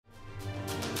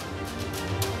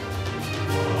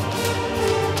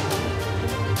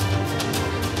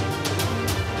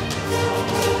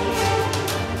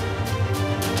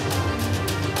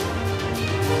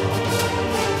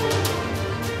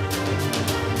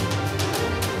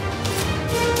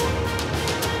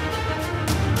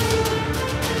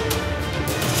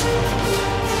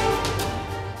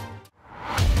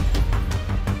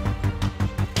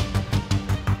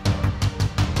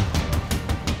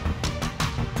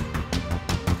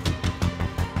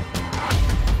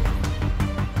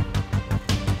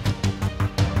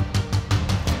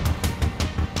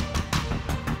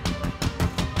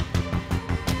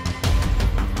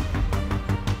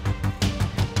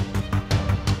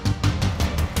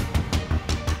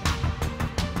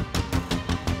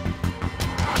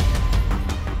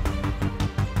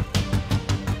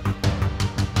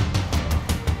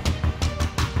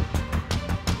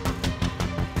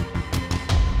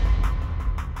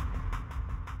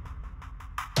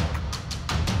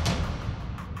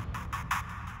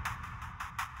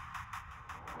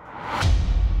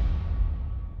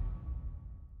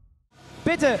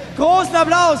Bitte großen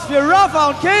Applaus für Rapha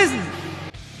und K1llsen.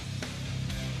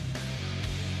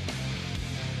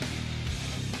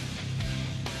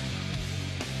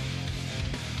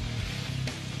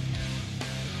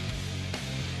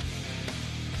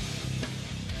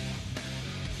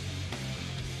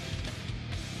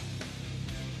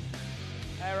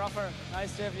 Hey Rapha,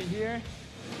 nice to have you here.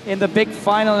 In the big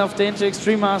final of the Inter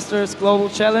Extreme Masters Global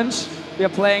Challenge. We are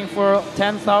playing for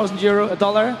 €10,000,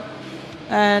 $1.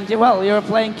 And well, you're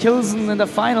playing K1llsen in the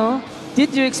final.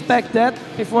 Did you expect that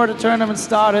before the tournament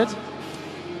started?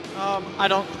 I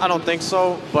don't think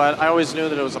so, but I always knew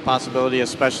that it was a possibility,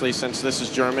 especially since this is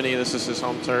Germany, this is his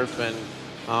home turf, and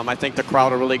I think the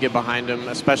crowd will really get behind him,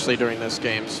 especially during this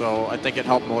game. So I think it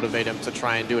helped motivate him to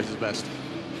try and do his best.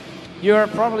 You're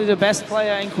probably the best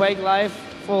player in QuakeLive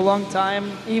for a long time,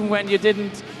 even when you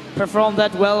didn't perform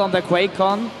that well on the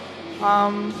QuakeCon.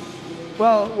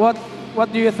 Well,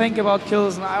 what do you think about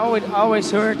K1llsen? I always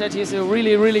heard that he's a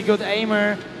really, really good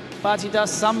aimer, but he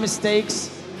does some mistakes.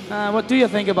 What do you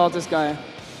think about this guy?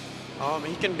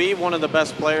 He can be one of the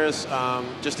best players,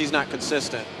 just he's not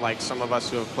consistent, like some of us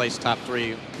who have placed top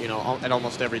 3, you know, at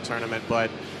almost every tournament. But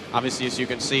obviously, as you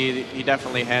can see, he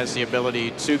definitely has the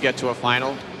ability to get to a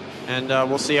final, and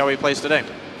we'll see how he plays today.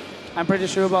 I'm pretty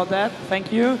sure about that.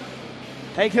 Thank you.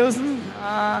 Hey K1llsen,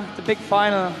 the big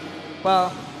final.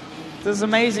 Well, this is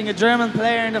amazing. A German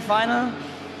player in the final.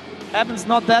 Happens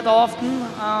not that often.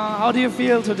 How do you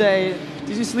feel today?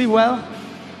 Did you sleep well?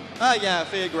 Yeah, I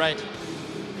feel great.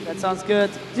 That sounds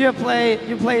good. You play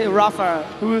Rapha,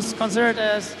 who is considered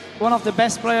as one of the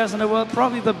best players in the world,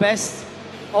 probably the best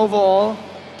overall.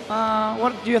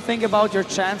 What do you think about your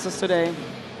chances today?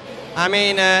 I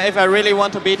mean, if I really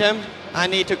want to beat him, I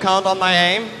need to count on my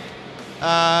aim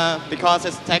because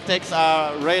his tactics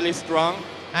are really strong.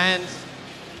 And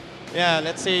yeah,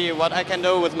 let's see what I can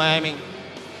do with my aiming.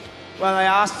 Well, I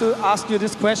asked you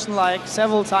this question like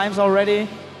several times already.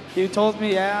 You told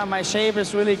me, yeah, my shape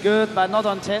is really good, but not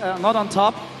on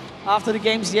top. After the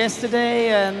games yesterday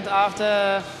and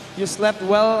after you slept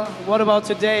well, what about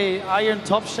today? Are you in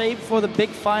top shape for the big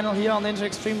final here on the Inter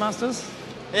Extreme Masters?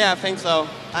 Yeah, I think so.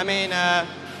 I mean, yeah,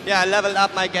 I leveled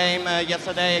up my game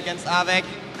yesterday against Avek,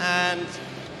 and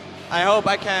I hope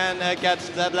I can get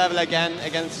that level again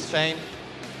against Shane.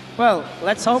 Well,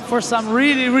 let's hope for some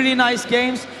really, really nice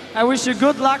games. I wish you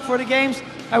good luck for the games.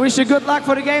 I wish you good luck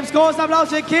for the games. Großen Applaus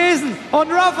für K1llsen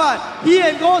und Rapha hier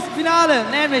im großen Finale,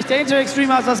 nämlich der Inter Extreme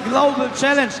Masters Global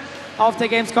Challenge auf der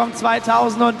Gamescom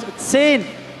 2010.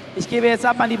 Ich gebe jetzt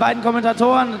ab an die beiden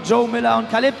Kommentatoren, Joe Miller und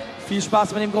Calipt. Viel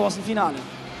Spaß mit dem großen Finale.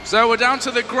 So we're down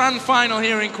to the grand final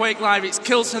here in QuakeLive. It's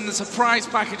K1llsen, the surprise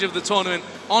package of the tournament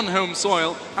on home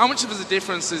soil. How much of a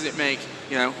difference does it make,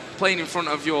 you know, playing in front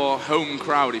of your home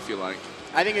crowd, if you like?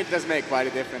 I think it does make quite a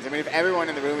difference. I mean, if everyone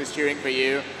in the room is cheering for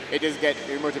you, it does get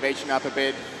your motivation up a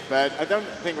bit. But I don't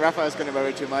think Rapha is going to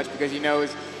worry too much because he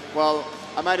knows, well,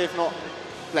 I might have not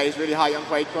placed really high on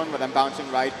QuakeCon, but I'm bouncing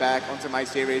right back onto my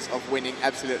series of winning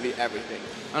absolutely everything.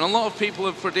 And a lot of people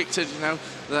have predicted, you know,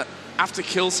 that after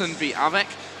K1llsen beat Avek,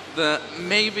 that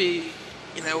maybe,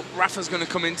 you know, Rapha's going to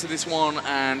come into this one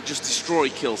and just destroy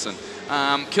K1llsen.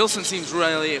 K1llsen seems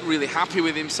really, really happy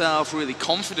with himself, really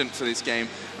confident for this game.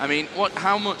 I mean,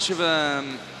 how much do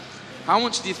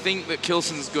you think that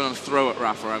K1llsen's going to throw at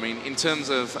Rapha? I mean, in terms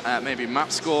of maybe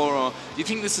map score, or do you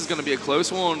think this is going to be a close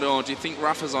one, or do you think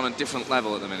Rapha's on a different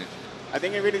level at the minute? I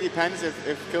think it really depends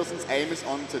if K1llsen's aim is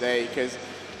on today, because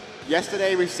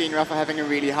yesterday we've seen Rapha having a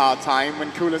really hard time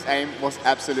when Cooler's aim was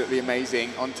absolutely amazing.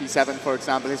 On T7, for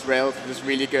example, his rails was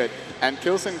really good, and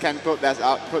K1llsen can put that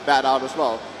out as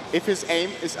well. If his aim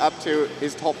is up to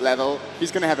his top level, he's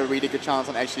going to have a really good chance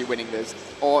on actually winning this.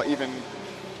 Or even,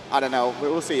 I don't know,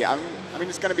 we'll see. I mean,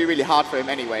 it's going to be really hard for him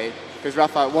anyway, because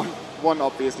Rapha won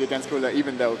obviously against Cooler,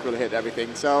 even though Cooler hit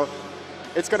everything. So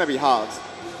it's going to be hard.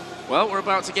 Well, we're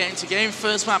about to get into game.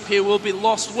 First map here will be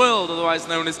LostWorld, otherwise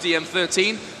known as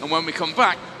DM13. And when we come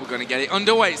back, we're going to get it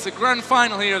underway. It's the grand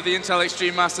final here of the Intel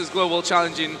Extreme Masters Global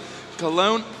Challenge in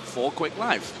Cologne for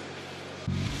QuakeLive.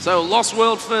 So,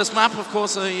 LostWorld first map, of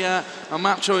course, a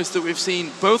map choice that we've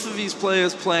seen both of these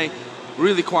players play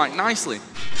really quite nicely.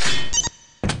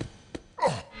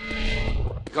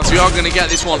 Because we are going to get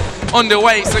this one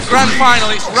underway. It's the grand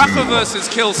final. It's Rapha versus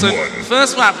K1llsen.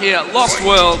 First map here at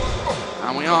LostWorld.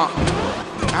 And we are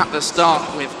at the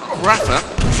start with Rapha.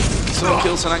 So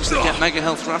K1llsen actually get mega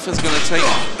health. Rapha's going to take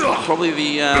probably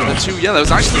the two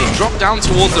yellows. Actually, he's dropped down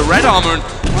towards the red armor, and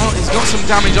well, he's got some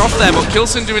damage off there. But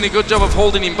K1llsen doing a good job of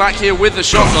holding him back here with the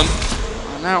shotgun.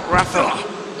 And now Rapha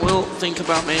will think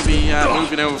about maybe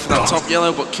moving over for that top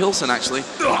yellow, but K1llsen actually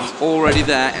is already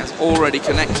there, has already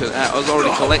collected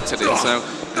it. So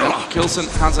K1llsen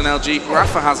has an LG,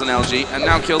 Rapha has an LG, and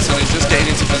now K1llsen is just getting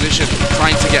into position,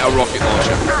 trying to get a rocket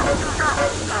launcher.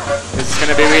 This is going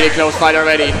to be a really close fight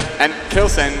already, and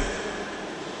K1llsen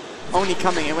only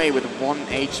coming away with 1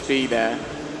 HP there.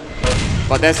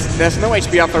 But there's no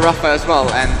HP up for Rapha as well,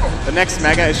 and the next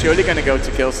Mega is surely going to go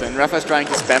to K1llsen. Rapha's trying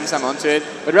to spam some onto it,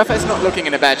 but Rapha is not looking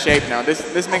in a bad shape now.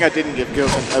 This Mega didn't give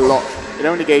K1llsen a lot. It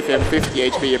only gave him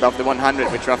 50 HP above the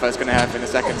 100, which Rapha is going to have in a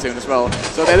second soon as well.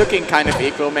 So they're looking kind of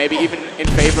equal, maybe even in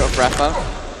favor of Rapha.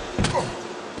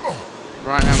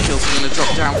 Right now, K1llsen going to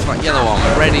drop down for that yellow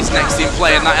armor. Reddy's next in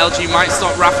play, and that LG might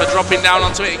stop Rapha dropping down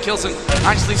onto it. And K1llsen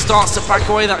actually starts to pack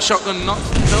away that shotgun.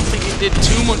 Don't think it did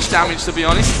too much damage, to be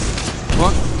honest.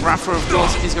 But Rapha, of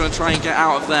course, is going to try and get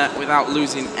out of there without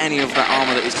losing any of that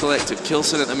armor that he's collected.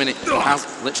 K1llsen at the minute has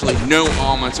literally no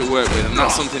armor to work with, and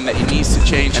that's something that he needs to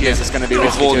change and here. This is going to be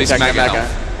risky before to this attack Mega.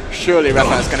 Surely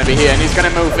Rapha is going to be here, and he's going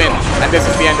to move in. And this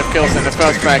is the end of K1llsen. The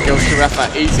first frag goes to Rapha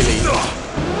easily.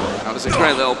 That was a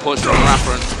great little push from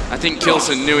Rapha, and I think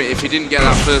K1llsen knew it. If he didn't get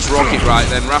that first rocket right,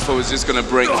 then Rapha was just going to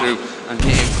break through and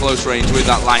hit him close range with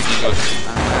that lightning gun.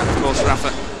 And of course,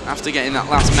 Rapha, after getting that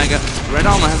last Mega, red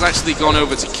armor has actually gone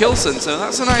over to K1llsen, so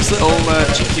that's a nice little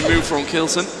cheeky move from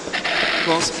K1llsen. Of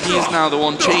course, he is now the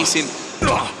one chasing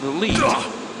the lead.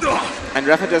 And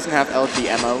Rapha doesn't have LG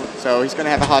ammo, so he's going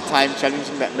to have a hard time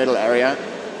challenging that middle area.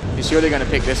 He's surely going to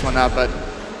pick this one up, but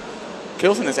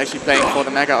K1llsen is actually playing for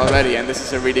the Mega already, and this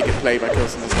is a really good play by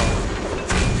K1llsen as well.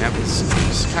 Yeah,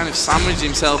 he's kind of sandwiched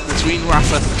himself between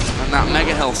Rapha and that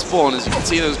Mega Health spawn. As you can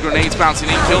see, those grenades bouncing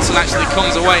in. K1llsen actually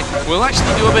comes away. Will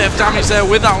actually do a bit of damage there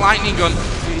with that lightning gun.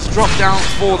 He's dropped down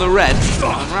for the red,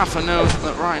 and Rapha knows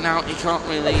that right now he can't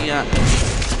really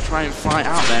try and fight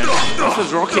out there.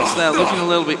 Rapha's rockets there looking a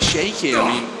little bit shaky.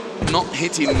 I mean, not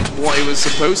hitting what it was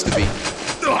supposed to be.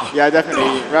 Yeah,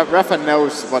 definitely. Rapha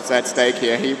knows what's at stake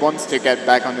here. He wants to get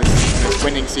back on this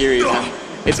winning series, and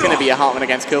it's going to be a hard one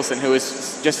against K1llsen, who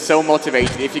is just so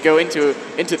motivated. If you go into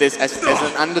this as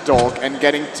an underdog and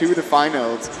getting to the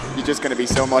finals, you're just going to be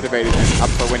so motivated and up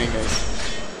for winning this.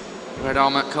 Red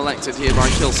armor collected here by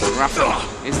K1llsen.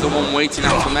 Rapha is the one waiting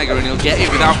out for Mega, and he'll get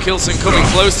it without K1llsen coming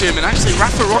close to him. And actually,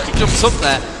 Rapha rocket jumps up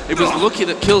there. It was lucky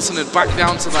that K1llsen had backed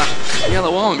down to that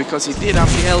yellow armor, because he did have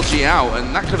the LG out,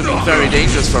 and that could have been very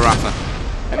dangerous for Rapha.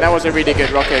 And that was a really good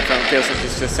rocket from K1llsen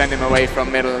just to send him away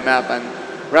from middle of the map. And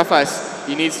Rapha,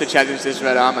 he needs to challenge this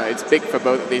red armor. It's big for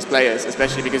both of these players,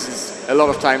 especially because there's a lot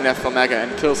of time left for Mega,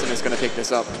 and K1llsen is going to pick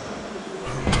this up.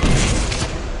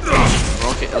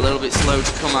 Rocket a little bit slow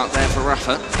to come out there for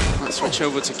Rapha. Let's switch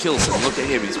over to K1llsen. Look at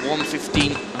him, he's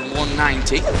 115 and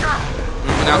 190.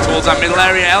 Moving out towards that middle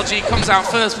area. LG comes out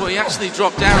first, but he actually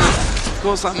dropped down. Of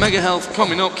course, that Mega Health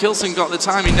coming up. K1llsen got the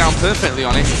timing down perfectly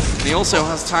on it. And he also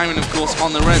has timing, of course,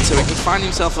 on the red, so he could find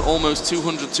himself at almost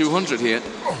 200 here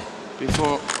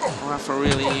before Rapha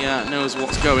really knows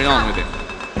what's going on with him.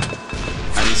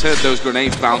 And he's heard those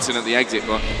grenades bouncing at the exit,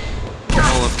 but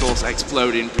all, of course,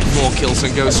 exploding before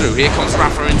K1llsen goes through. Here comes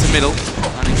Rapha into middle,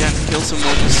 and again, K1llsen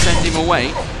will just send him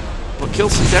away. But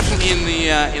K1llsen definitely in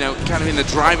the, kind of in the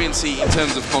driving seat in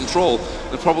terms of control.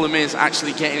 The problem is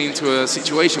actually getting into a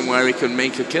situation where he can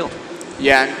make a kill.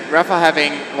 Yeah, and Rapha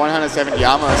having 170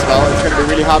 armor as well, it's going to be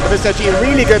really hard, but this is actually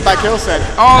really good by K1llsen.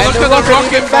 Oh, look at the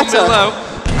rocket from below.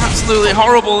 Absolutely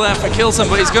horrible there for K1llsen,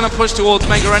 but he's going to push towards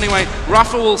Mega anyway.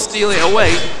 Rapha will steal it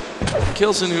away.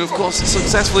 K1llsen, who of course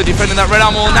successfully defended that red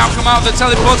armor, will now come out of the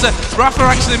teleporter. Rapha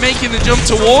actually making the jump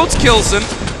towards K1llsen,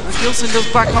 and K1llsen does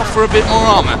back off for a bit more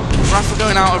armor. Rapha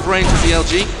going out of range of the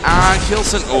LG, and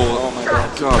K1llsen, oh my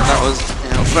god, that was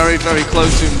very, very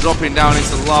close to him dropping down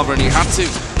into the lava, and he had to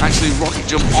actually rocket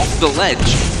jump off the ledge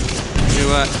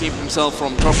to keep himself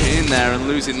from dropping in there and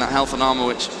losing that health and armor,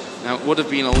 which would have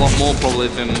been a lot more probably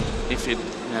than if he'd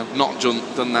not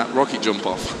done that rocket jump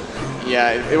off.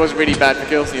 Yeah, it was really bad for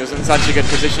K1llsen. He was in such a good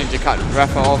position to cut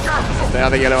Rapha off the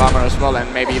other yellow armor as well,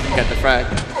 and maybe even get the frag.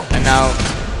 And now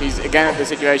he's again at the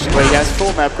situation where he has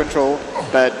full map control,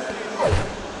 but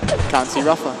can't see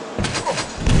Rapha.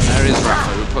 There is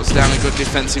Rapha, who puts down a good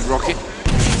defensive rocket.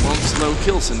 Won't slow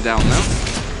K1llsen down though.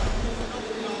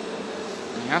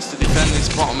 He has to defend this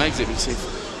bottom exit, because if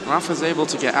Rapha's able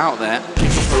to get out there,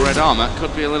 pick up a red armor, it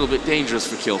could be a little bit dangerous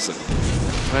for K1llsen.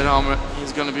 Red armor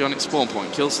is going to be on its spawn point.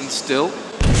 K1llsen still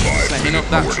setting up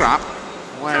that trap.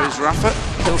 Where is Rapha?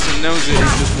 K1llsen knows it,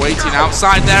 he's just waiting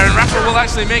outside there, and Rapha will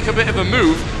actually make a bit of a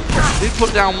move. Did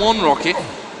put down one rocket.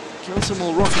 K1llsen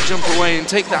will rocket jump away and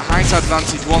take that height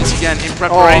advantage once again in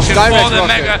preparation for the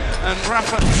Mega. And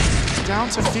Rapha down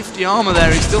to 50 armor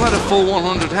there. He still had a full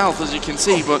 100 health, as you can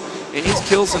see, but it is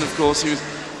K1llsen, of course, who's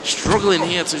struggling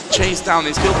here to chase down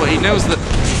this kill, but he knows that,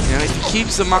 you know, if he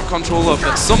keeps the map control up,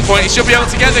 at some point he should be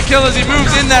able to get the kill as he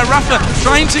moves in there. Rapha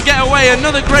trying to get away.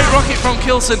 Another great rocket from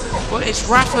K1llsen, but it's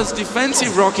Rapha's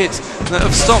defensive rockets that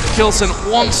have stopped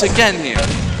K1llsen once again here.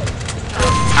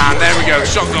 And there we go,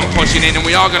 shotgun pushing in, and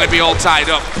we are going to be all tied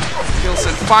up.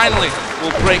 K1llsen finally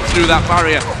will break through that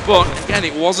barrier, but again,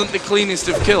 it wasn't the cleanest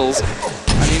of kills,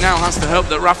 and he now has to hope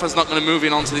that Rapha's not going to move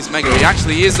in onto this mega. He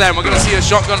actually is there, and we're going to see a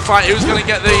shotgun fight. Who's going to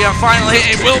get the final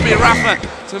hit? It will be Rapha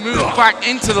to move back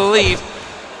into the lead,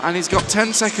 and he's got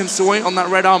 10 seconds to wait on that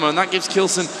red armor, and that gives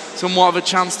K1llsen somewhat of a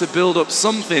chance to build up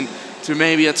something to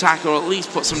maybe attack or at least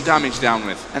put some damage down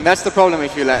with. And that's the problem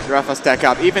if you let Rapha stack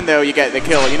up. Even though you get the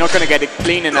kill, you're not going to get it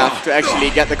clean enough to actually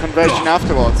get the conversion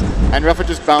afterwards. And Rapha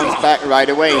just bounced back right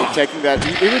away, taking that.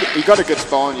 He got a good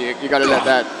spawn. You got to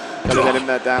let him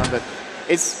that down. But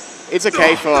it's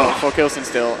okay for K1llsen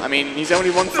still. I mean, he's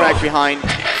only one frag behind.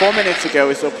 4 minutes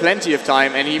ago, so plenty of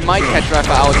time, and he might catch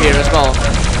Rapha out here as well.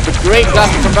 But great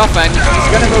blasting from Rapha, and he's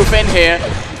going to move in here.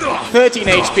 13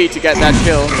 HP to get that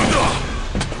kill.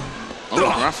 Oh,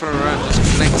 Rapha just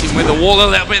connecting with the wall a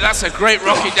little bit. That's a great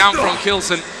rocket down from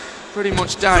K1llsen. Pretty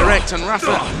much direct, and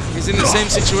Rapha is in the same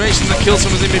situation that K1llsen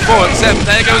was in before, except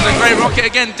there goes a great rocket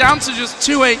again, down to just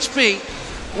 2 HP.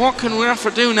 What can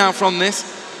Rapha do now from this?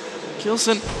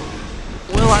 K1llsen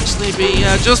will actually be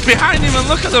just behind him, and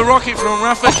look at the rocket from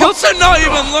Rapha. K1llsen not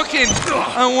even looking,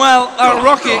 and well, a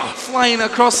rocket flying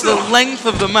across the length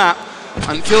of the map,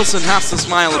 and K1llsen has to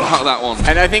smile about that one.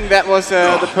 And I think that was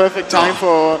the perfect time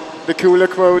for the cooler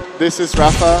quote, "This is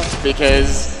Rapha,"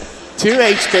 because 2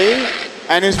 HP,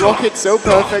 and his rocket so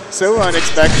perfect, so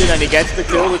unexpected, and he gets the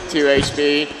kill with 2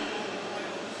 HP.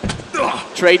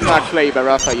 Trademark play by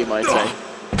Rapha, you might say.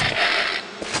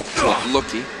 What,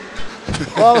 lucky?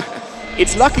 Well,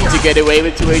 it's lucky to get away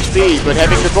with 2 HP, but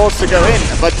having the balls to go in.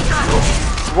 But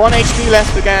 1 HP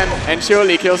left again, and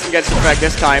surely K1llsen gets the frag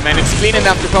this time, and it's clean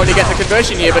enough to probably get the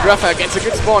conversion here, but Rapha gets a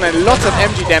good spawn and lots of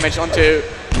MG damage onto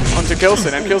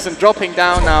K1llsen, and K1llsen dropping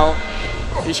down now.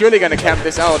 He's surely going to camp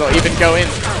this out or even go in.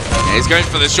 Yeah, he's going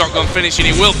for the shotgun finish, and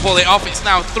he will pull it off. It's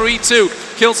now 3-2.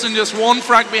 K1llsen just 1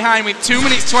 frag behind with 2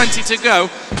 minutes 20 to go.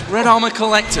 Red armor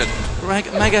collected.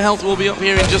 Mega health will be up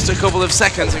here in just a couple of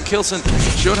seconds, and K1llsen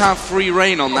should have free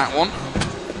reign on that one.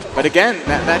 But again,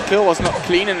 that kill was not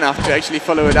clean enough to actually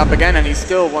follow it up again, and he's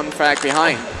still 1 frag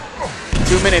behind.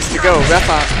 2 minutes to go.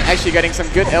 Rapha actually getting some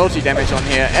good LG damage on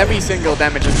here. Every single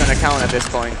damage is going to count at this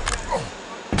point.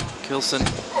 K1llsen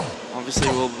obviously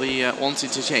will be wanting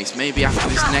to chase. Maybe after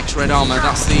this next red armor,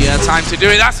 that's the time to do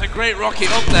it. That's a great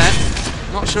rocket up there.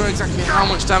 Not sure exactly how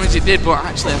much damage it did, but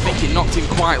actually I think it knocked him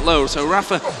quite low. So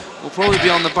Rapha will probably be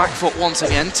on the back foot once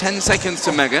again. 10 seconds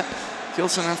to Mega.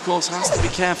 K1llsen, of course, has to be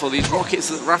careful. These rockets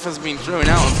that Rapha's been throwing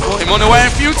out have caught him unaware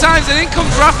a few times, and in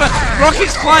comes Rapha.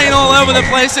 Rockets flying all over the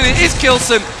place, and it is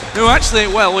K1llsen who actually,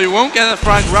 well, we won't get a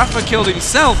frag. Rapha killed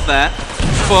himself there,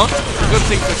 but the good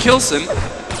thing for K1llsen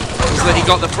was that he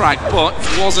got the frag, but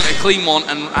it wasn't a clean one,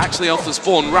 and actually off the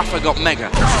spawn, Rapha got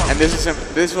Mega. And this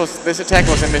attack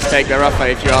was a mistake by Rapha,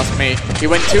 if you ask me. He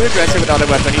went too aggressive without a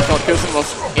weapon. He thought K1llsen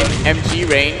was in MG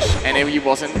range, and he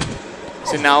wasn't.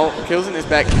 So now K1llsen is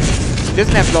back. He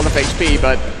doesn't have a lot of HP,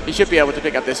 but he should be able to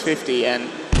pick up this 50, and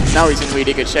now he's in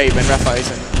really good shape, and Rapha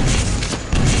isn't.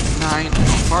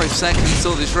 5 seconds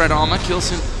till this red armor.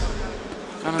 K1llsen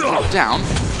gonna drop down.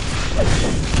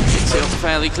 Picks it up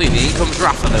fairly cleanly. In comes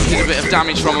Rapha though. Did a bit of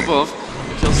damage from above.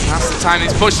 K1llsen has to time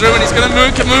his push through, and he's going to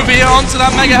move here onto that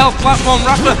mega health platform.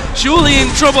 Rapha surely in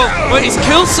trouble, but it's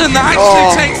K1llsen that actually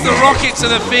takes the rocket to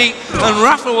the feet, and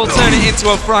Rapha will turn it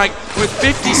into a frag with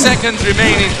 50 seconds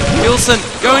remaining. K1llsen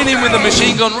going in with a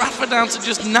machine gun. Rapha down to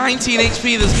just 19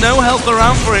 HP. There's no health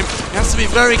around for him. He has to be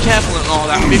very careful, and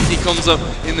that 50 comes up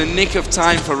in the nick of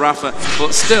time for Rapha.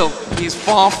 But still, he's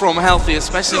far from healthy,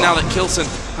 especially now that K1llsen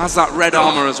has that red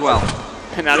armor as well.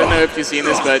 And I don't know if you've seen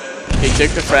this, but he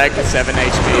took the frag with 7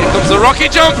 HP. Here comes the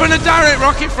rocket jump, and a direct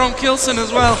rocket from K1llsen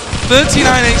as well.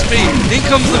 39 HP. In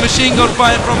comes the machine gun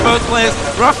fire from both players.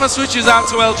 Rapha switches out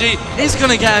to LG. He's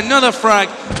going to get another frag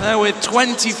there with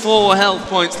 24 health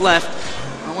points left.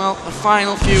 And well, the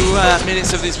final few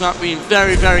minutes of this map being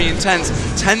very, very intense.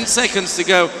 10 seconds to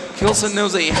go. K1llsen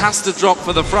knows that he has to drop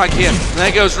for the frag here. And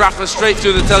there goes Rapha straight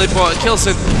through the teleporter.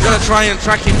 K1llsen going to try and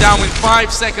track him down with 5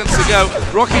 seconds to go.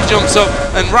 Rocket jumps up,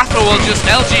 and Rapha will just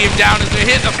LG him down as we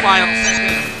hit the final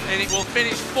second. And it will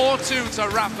finish 4-2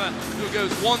 to Rapha, who goes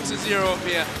 1-0 up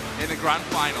here in the grand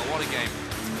final. What a game.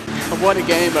 What a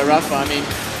game by Rapha. I mean,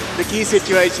 the key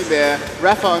situation there.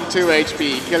 Rapha on 2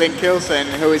 HP, killing K1llsen,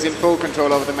 who is in full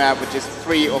control over the map with just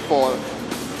 3 or 4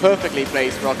 perfectly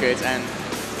placed rockets, and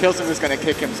K1llsen is going to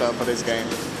kick himself for this game.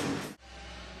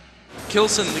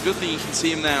 K1llsen, the good thing you can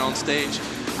see him there on stage,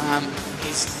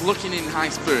 he's looking in high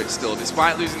spirits still.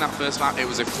 Despite losing that first map, it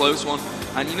was a close one.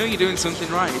 And you know you're doing something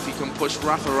right if you can push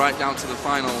Rapha right down to the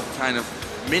final kind of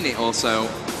minute or so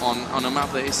on a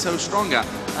map that is so strong at.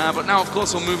 But now, of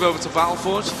course, we'll move over to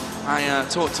Battleforged. I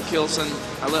talked to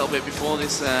K1llsen a little bit before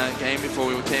this game, before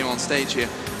we came on stage here,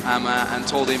 and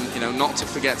told him, you know, not to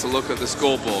forget to look at the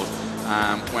scoreboard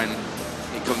when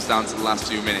it comes down to the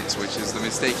last few minutes, which is the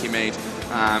mistake he made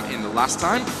in the last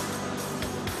time.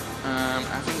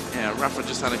 I think Rapha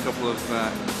just had a couple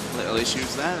of little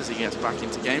issues there as he gets back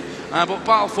into game. But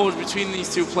Battleforged, between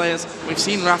these two players, we've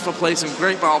seen Rapha play some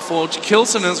great Battleforged.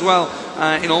 K1llsen as well,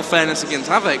 in all fairness, against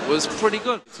Avek was pretty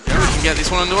good. We can get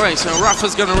this one underway. So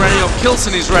Rapha's going to ready up,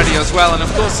 K1llsen is ready as well, and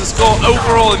of course the score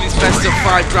overall in this best of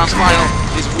 5 grand final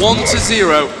is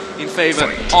 1-0 in favour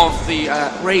of the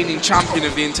reigning champion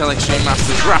of the Intel Extreme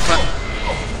Masters, Rapha.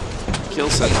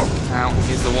 K1llsen now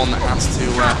is the one that has to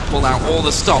pull out all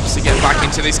the stops to get back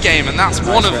into this game, and that's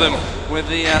one of them with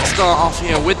the start off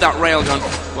here with that railgun.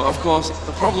 But of course,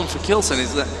 the problem for K1llsen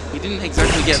is that he didn't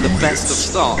exactly get the best of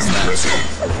starts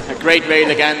there. A great rail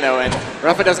again though, and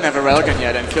Rapha doesn't have a railgun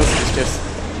yet, and K1llsen is just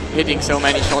hitting so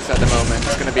many shots at the moment.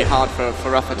 It's going to be hard for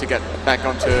Rapha to get back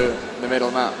onto the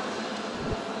middle map.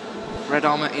 Red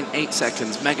armor in 8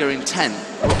 seconds, Mega in 10.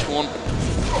 Which one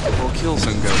will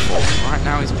K1llsen go for? Right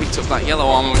now he's picked up that yellow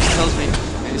armor, which tells me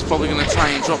he's probably going to try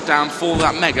and drop down for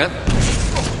that Mega.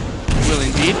 Will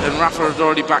indeed, and Rapha had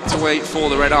already backed away for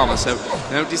the red armor. So,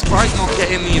 you know, despite not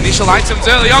getting the initial items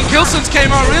early on, K1llsen's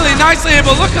came out really nicely here,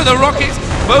 but look at the rockets.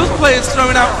 Both players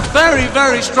throwing out very,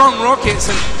 very strong rockets,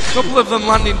 and a couple of them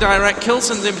landing direct.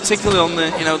 K1llsen's in particular on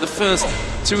the, you know, the first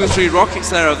 2 or 3 rockets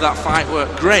there of that fight were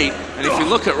great. And if you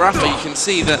look at Rapha, you can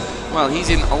see that, well, he's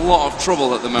in a lot of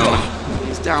trouble at the moment.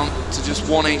 He's down to just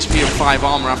 1 HP and 5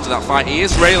 armor after that fight. He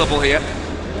is railable here.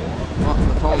 But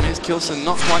the problem is K1llsen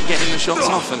not quite getting the shots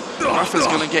off, and Rapha's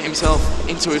going to get himself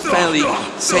into a fairly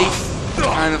safe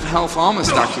kind of health armor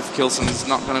stack if K1llsen's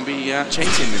not going to be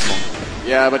chasing this one.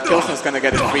 Yeah, but K1llsen's going to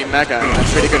get a free Mega, and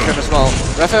that's really good for him as well.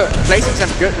 Rapha placing some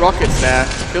good rockets there.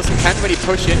 K1llsen can't really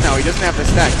push in now, he doesn't have the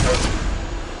stack.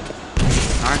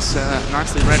 Nice,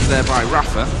 nicely read there by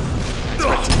Rapha.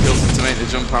 Expecting K1llsen to make the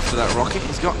jump after that rocket.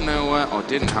 He's got no, or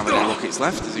didn't have any rockets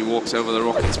left as he walks over the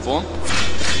rocket spawn.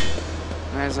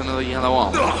 There's another yellow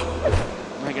armor.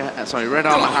 Red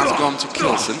armor has gone to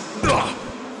K1llsen.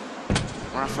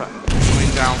 Rapha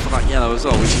coming down for that yellow as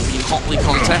well, which has been hotly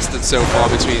contested so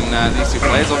far between these two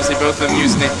players. Obviously both of them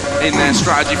using it in their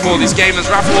strategy for this game as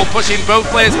Rapha will push in both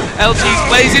players. LG's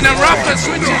blazing and Rapha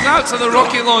switches out to the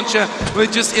rocket launcher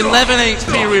with just 11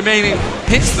 HP remaining.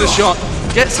 Hits the shot,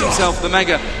 gets himself the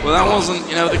Mega. Well, that wasn't,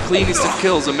 you know, the cleanest of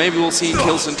kills, and maybe we'll see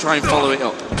K1llsen try and follow it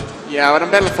up. Yeah, but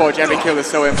on Battleforged, every kill is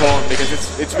so important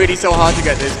because it's really so hard to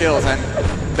get these kills, and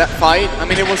that fight, I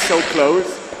mean, it was so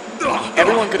close.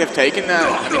 Everyone could have taken that.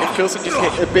 I mean, if K1llsen just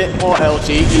hit a bit more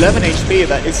LG, 11 HP,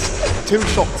 that is 2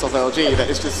 shots of LG, that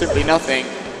is just simply nothing.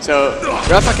 So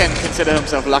Rapha can consider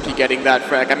himself lucky getting that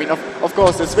frag. I mean, of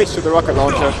course, the switch to the rocket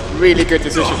launcher, really good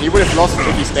decision. He would have lost it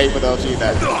if he stayed with LG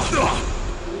there.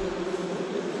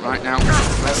 Right now,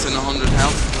 less than 100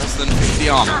 health, less than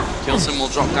 50 armor. K1llsen will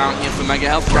drop down here for Mega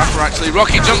health. Rapha actually,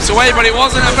 rocket jumps away, but it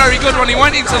wasn't a very good one. He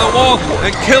went into the wall,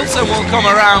 and K1llsen will come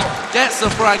around, gets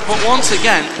the frag, but once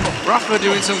again, Rapha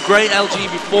doing some great LG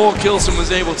before K1llsen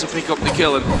was able to pick up the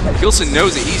kill, and K1llsen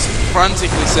knows it. He's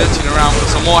frantically searching around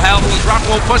for some more help, and Rapha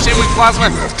will push in with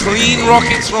plasma. Clean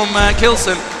rockets from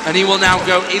K1llsen, and he will now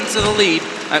go into the lead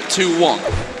at 2-1.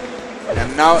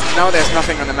 And now there's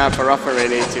nothing on the map for Rapha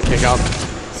really to pick up.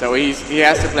 So he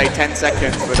has to play 10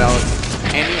 seconds without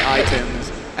any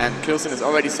items, and K1llsen is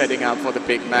already setting up for the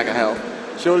big Mega health.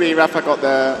 Surely Rapha got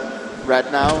the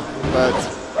red now, but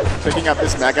picking up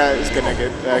this Mega is going to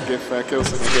give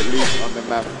K1llsen a good lead on the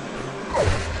map.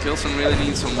 K1llsen really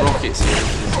needs some rockets here.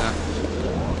 He's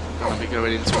going to be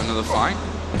going into another fight.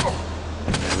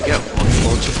 There we go, rocket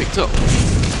launcher picked up.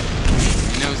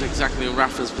 He knows exactly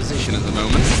Rapha's position at the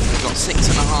moment. We've got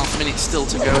 6.5 minutes still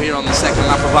to go here on the second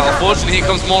lap of Battleforged, and here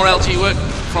comes more LG work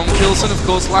from K1llsen. Of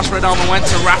course, last red armor went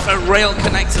to Rapha. Rail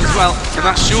connects as well, and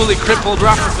that surely crippled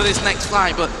Rapha for this next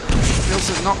fight, but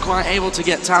K1llsen's not quite able to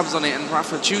get tabs on it, and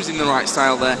Rapha choosing the right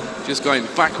style there, just going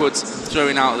backwards,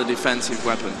 throwing out the defensive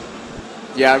weapon.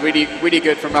 Yeah, really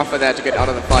good from Rapha there to get out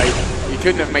of the fight. He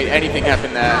couldn't have made anything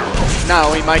happen there.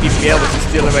 Now he might even be able to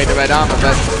steal away the red armor,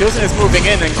 but K1llsen is moving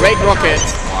in, and great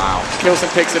rockets. Wow.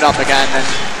 K1llsen picks it up again, and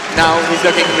Now he's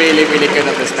looking really, really good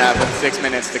on this map with 6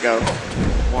 minutes to go.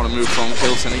 What a move from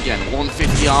K1llsen again.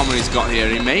 150 armor he's got here.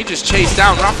 He may just chase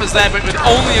down. Rapha's there, but with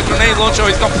only a grenade launcher.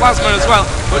 He's got plasma as well,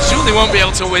 but surely won't be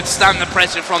able to withstand the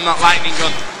pressure from that lightning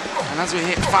gun. And as we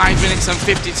hit 5 minutes and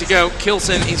 50 to go,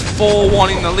 K1llsen is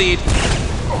 4-1 in the lead.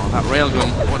 Oh, that railgun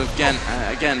would have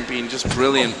again been just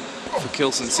brilliant for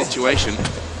K1llsen's situation.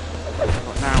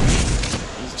 But now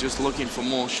he's just looking for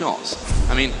more shots.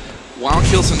 I mean, while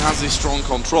K1llsen has this strong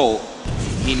control,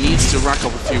 he needs to rack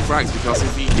up a few frags, because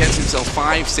if he gets himself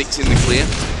 5-6 in the clear,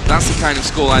 that's the kind of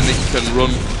scoreline that you can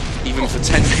run even for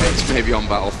 10 minutes maybe on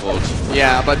Battleforged.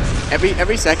 Yeah, but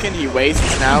every second he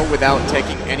wastes now without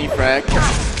taking any frag,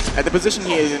 at the position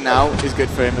he is in now is good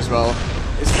for him as well.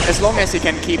 As long as he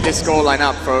can keep this scoreline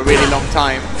up for a really long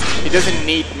time, he doesn't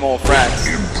need more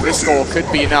frags. This score could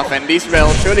be enough, and these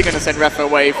rails surely going to send Rapha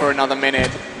away for another minute.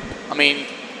 I mean,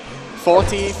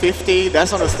 40, 50,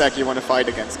 that's not a stack you want to fight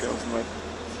against K1llsen with.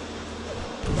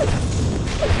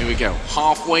 Here we go.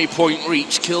 Halfway point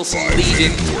reach. K1llsen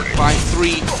leading by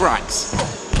 3 frags.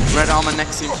 Red armor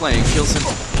next in play. K1llsen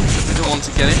a bit of one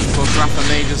to get it. Of course, Rapha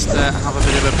may just have a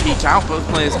bit of a peek out. Both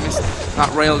players missed that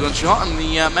railgun shot, and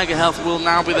the Mega Health will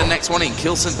now be the next one in.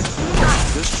 K1llsen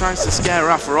just tries to scare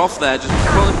Rapha off there.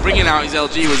 Just bringing out his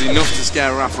LG was enough to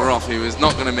scare Rapha off. He was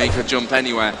not going to make a jump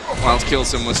anywhere, whilst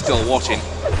K1llsen was still watching.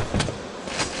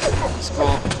 The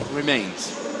score remains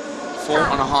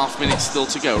 4.5 minutes still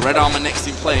to go. Red armor next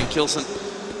in play, and K1llsen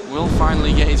will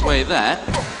finally get his way there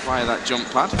via that jump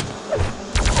pad. And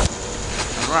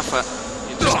Rapha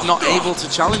is just not able to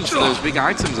challenge for those big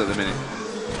items at the minute.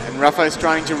 And Rapha is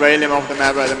trying to rail him off the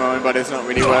map at the moment, but it's not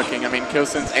really working. I mean,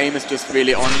 K1llsen's aim is just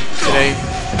really on today,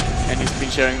 and he's been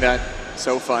showing that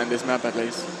so far in this map at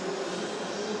least.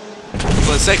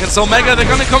 For a second, so Mega, they're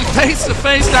going to come face to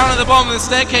face down at the bottom of the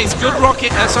staircase. Good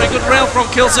good rail from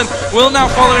K1llsen. Will now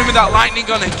follow him with that lightning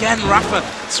gun. Again, Rapha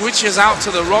switches out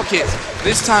to the rocket.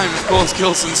 This time, of course,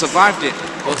 K1llsen survived it,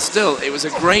 but still, it was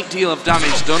a great deal of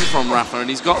damage done from Rapha, and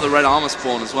he's got the red armor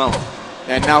spawn as well.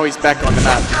 And now he's back on the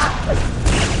map.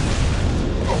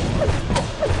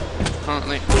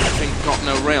 Currently, I think got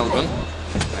no railgun.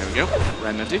 There we go,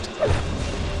 remedied.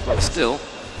 But still,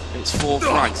 it's 4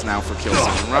 frags now for K1llsen,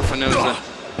 and Rapha knows the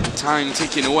time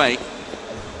ticking away.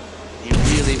 He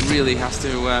really has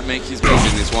to make his move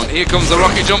in this one. Here comes the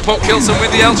rocket jump up, K1llsen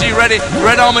with the LG ready.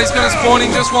 Red armor is going to spawn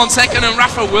in just 1 second, and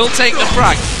Rapha will take the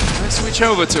frag. Let's switch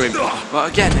over to him.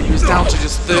 But again, he was down to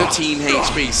just 13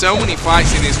 HP. So many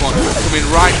fights in this one, coming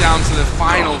right down to the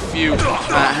final few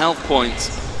health points.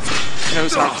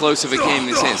 Shows how close of a game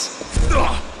this is.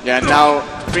 Yeah, now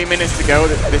 3 minutes to go.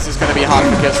 This is going to be hard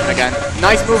for K1llsen again.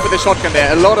 Nice move with the shotgun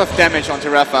there. A lot of damage onto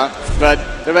Rapha, but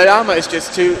the red armor is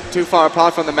just too far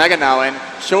apart from the Mega now, and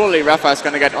surely Rapha is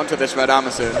going to get onto this red armor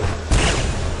soon.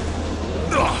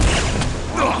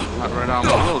 That red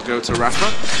armor will go to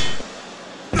Rapha.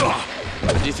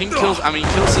 Do you think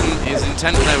K1llsen's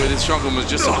intent there with his shotgun was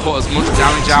just to put as much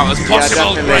damage out as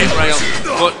possible? Yeah, great rail.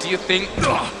 But do you think,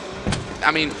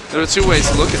 I mean, there are 2 ways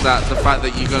to look at that. The fact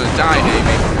that you're going to die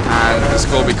maybe, and the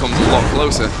score becomes a lot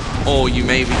closer, or you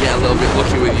maybe get a little bit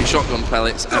lucky with your shotgun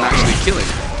pellets and actually kill him.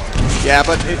 Yeah,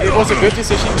 but it was a good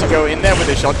decision to go in there with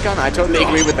the shotgun. I totally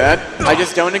agree with that. I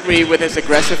just don't agree with his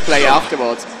aggressive play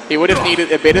afterwards. He would have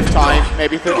needed a bit of time,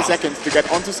 maybe 30 seconds, to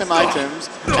get onto some items,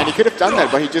 and he could have done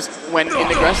that, but he just went in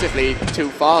aggressively too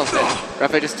fast, and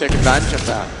Rapha just took advantage of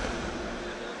that.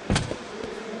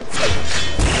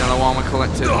 Yellow armor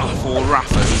collected for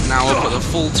Rapha, who's now up at the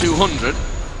full 200.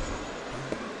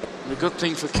 The good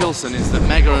thing for K1llsen is that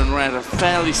Mega and Red are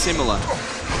fairly similar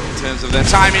in terms of their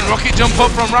timing. Rocket jump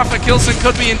up from Rapha. K1llsen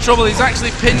could be in trouble. He's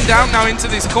actually pinned down now into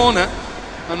this corner,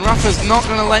 and Rapha's not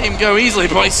going to let him go easily,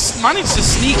 but he's managed to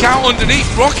sneak out underneath.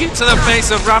 Rocket to the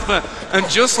face of Rapha, and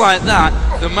just like that,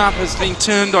 the map has been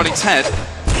turned on its head.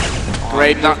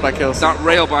 Great move by K1llsen. That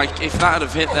rail bike, if that had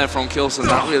hit there from K1llsen,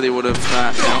 that really would have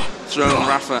thrown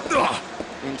Rapha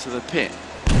into the pit.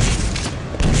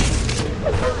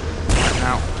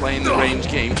 Now playing the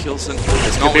range game, K1llsen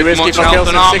is not with much health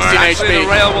and armor. Actually, the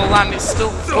rail will land. It's still,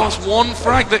 of course, 1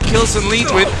 frag that K1llsen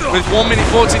leads with 1 minute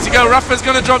 40 to go. Rapha's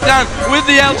going to drop down with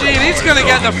the LG, and he's going to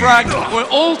get the frag. We're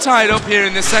all tied up here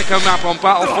in the second map on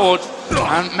Battleforged,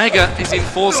 and Mega is in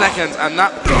 4 seconds, and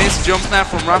that missed jump there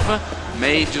from Rapha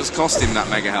may just cost him that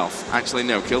Mega health. Actually,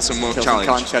 no, K1llsen won't challenge.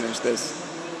 Can't challenge this.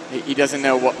 He doesn't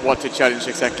know what to challenge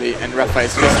exactly, and Rapha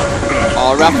is just...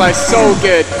 Oh, Rapha is so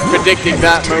good predicting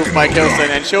that move by K1llsen,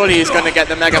 and surely he's going to get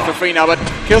the Mega for free now, but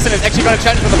K1llsen is actually going to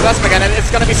challenge for the plasma again, and it's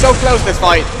going to be so close, this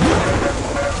fight.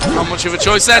 Not much of a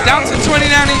choice there. Down to 29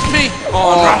 HP.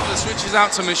 Oh, and Rapha switches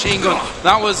out to machine gun.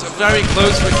 That was very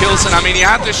close for K1llsen. I mean, he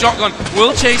had the shotgun.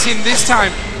 Will chase in this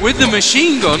time with the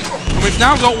machine gun. And we've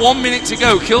now got 1 minute to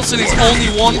go. K1llsen is only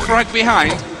 1 frag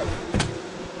behind.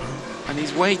 And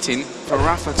he's waiting for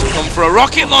Rapha to come for a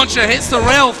rocket launcher. Hits the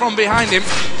rail from behind him.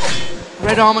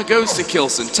 Red armor goes to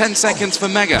K1llsen. 10 seconds for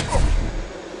Mega.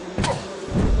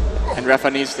 And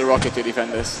Rapha needs the rocket to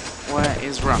defend this. Where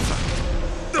is Rapha?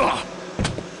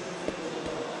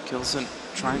 K1llsen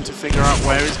trying to figure out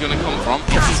where he's going to come from,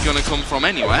 if he's going to come from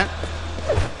anywhere.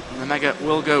 And the Mega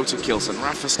will go to K1llsen.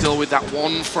 Rapha still with that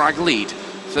 1 frag lead.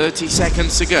 30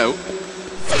 seconds to go.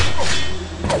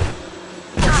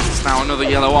 It's now another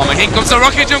yellow armor. Here comes the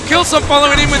rocket jump. K1llsen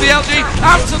following in with the LG.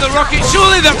 Out to the rocket.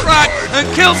 Surely the frag. And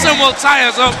K1llsen will tie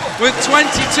us up with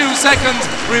 22 seconds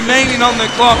remaining on the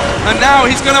clock. And now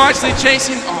he's going to actually chase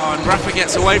him. Oh, and Rapha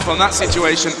gets away from that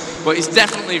situation. But he's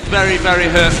definitely very, very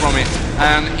hurt from it.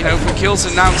 And, you know, for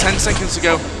K1llsen now, 10 seconds to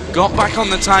go. Got back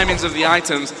on the timings of the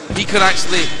items. He could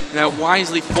actually, you know,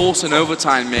 wisely force an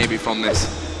overtime maybe from this.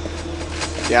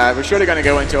 Yeah, we're surely going to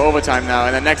go into overtime now,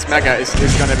 and the next Mega is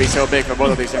going to be so big for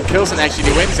both of these. And K1llsen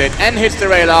actually wins it and hits the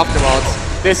rail afterwards.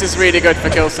 This is really good for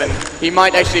K1llsen. He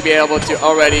might actually be able to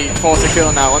already force a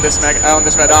kill now on this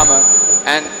red armor.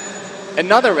 And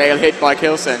another rail hit by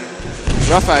K1llsen.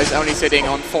 Rapha is only sitting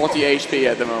on 40 HP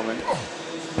at the moment.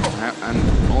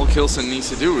 And all K1llsen needs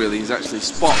to do really is actually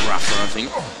spot Rapha, I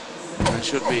think. And there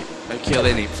should be a kill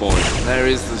in it for him. There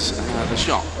is the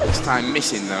shot. This time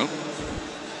missing though.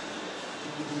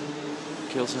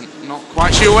 K1llsen not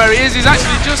quite sure where he is. He's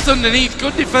actually just underneath.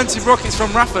 Good defensive rockets from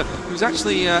Rapha, who's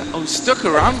actually stuck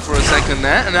around for a second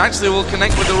there, and actually will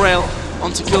connect with the rail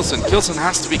onto K1llsen. K1llsen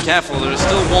has to be careful. There is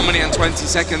still 1 minute and 20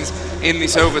 seconds in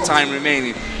this overtime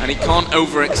remaining, and he can't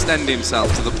overextend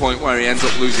himself to the point where he ends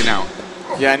up losing out.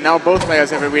 Yeah, now both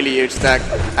players have a really huge stack,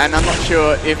 and I'm not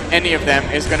sure if any of them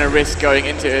is going to risk going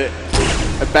into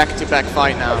a back-to-back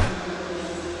fight now.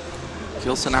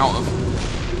 K1llsen out of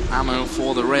ammo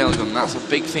for the railgun, that's a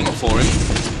big thing for him.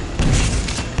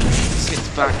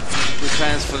 Sits back,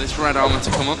 prepares for this red armor to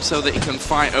come up so that he can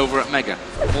fight over at Mega.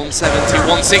 170,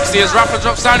 160 as Rapha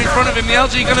drops down in front of him. The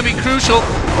LG going to be crucial.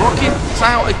 Rockets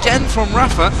out again from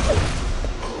Rapha.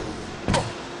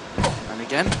 And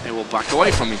again, they will back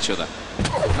away from each other.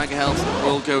 Mega health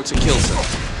will go to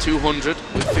K1llsen. 200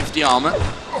 with 50 armor.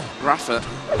 Rapha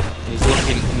is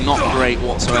looking not great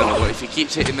whatsoever, but if he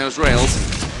keeps hitting those rails,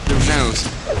 who knows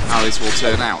how this will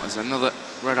turn out, as another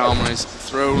red armor is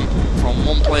thrown from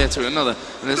one player to another.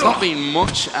 And there's not been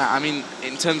much, I mean,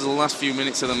 in terms of the last few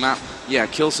minutes of the map, yeah,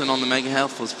 K1llsen on the Mega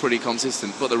health was pretty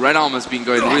consistent, but the red armor's been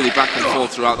going really back and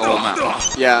forth throughout the whole map.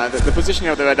 Yeah, the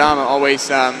positioning of the red armor always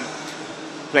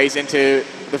plays into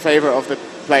the favor of the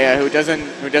player who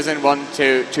doesn't want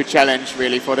to challenge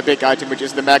really for the big item, which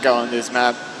is the Mega on this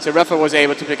map. So Rapha was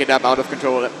able to pick it up out of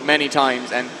control many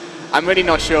times, and I'm really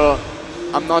not sure.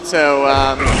 I'm not so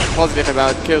positive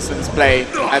about K1llsen's play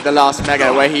at the last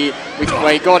Mega, where he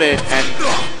got it,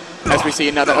 and as we see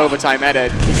another overtime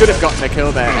edit, he could have gotten a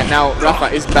kill there, and now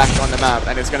Rapha is back on the map,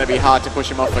 and it's going to be hard to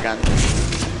push him off again.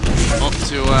 Up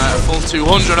to full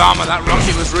 200 armor. That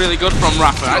rocket was really good from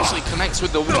Rapha. Actually connects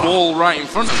with the wall right in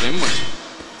front of him, which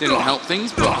didn't help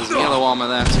things, but there's yellow armor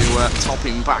there to top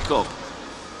him back up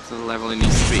to the level he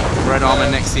needs to be. Red armor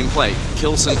next in play.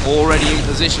 K1llsen already in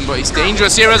position, but he's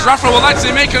dangerous here as Rapha will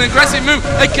actually make an aggressive move.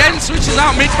 Again, switches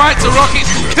out mid-fight to rockets.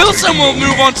 K1llsen will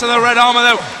move on to the red armor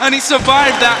though, and he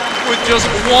survived that with just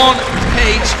 1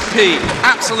 HP.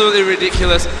 Absolutely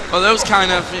ridiculous. But those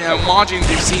kind of margins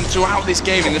we've seen throughout this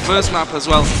game in the first map as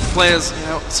well. Players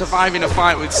surviving a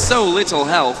fight with so little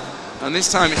health. And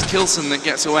this time it's K1llsen that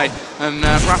gets away, and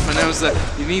Rapha knows that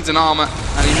he needs an armor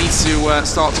and he needs to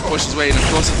start to push his way in. Of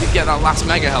course, he did get that last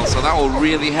Mega health, so that will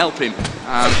really help him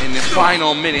in the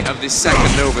final minute of this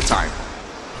second overtime.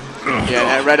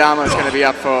 Yeah, red armor is going to be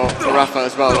up for Rapha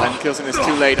as well, and K1llsen is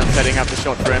too late on setting up the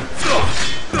shot for him.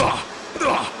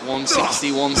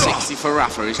 160, 160 for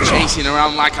Rapha. He's chasing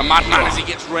around like a madman as he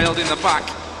gets railed in the back.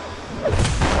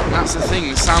 And that's the thing,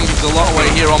 the sound gives a lot away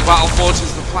here on Battleforged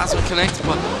as the plasma connects,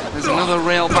 but there's another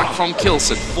rail back from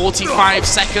K1llsen. 45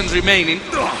 seconds remaining.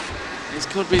 This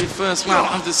could be the first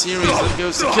map of the series that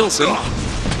goes to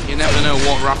K1llsen. You never know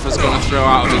what Rapha's going to throw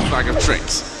out of his bag of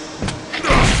tricks.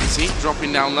 See,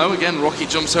 dropping down low again, rocket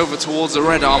jumps over towards the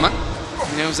red armor.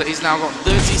 He knows that he's now got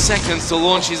 30 seconds to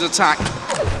launch his attack.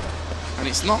 And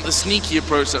it's not the sneaky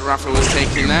approach that Rapha was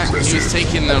taking there. He was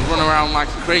taking the run around like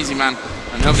a crazy man.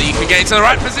 And hope that you can get into the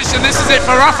right position. This is it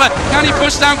for Rapha. Can he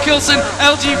push down K1llsen?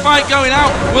 LG fight going out.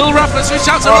 Will Rapha switch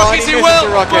out to rockets? He will.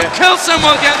 But K1llsen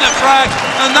will get the frag.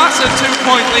 And that's a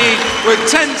 2-point lead with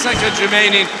 10 seconds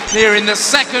remaining here in the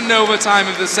second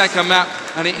overtime of the second map.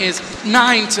 And it is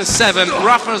 9-7.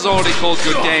 Rapha's already called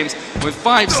good games with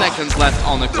 5 seconds left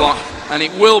on the clock. And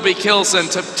it will be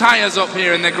K1llsen to tie us up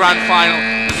here in the grand final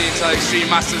of the Intel Extreme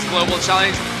Masters Global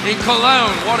Challenge in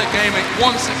Cologne. What a game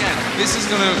once again. This is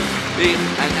going to be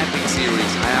an epic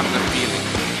series, I have the feeling.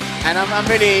 And I'm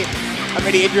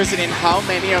really interested in how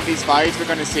many of these fights we're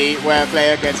going to see where a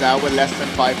player gets out with less than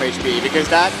 5 HP, because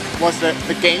that was the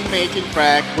game-making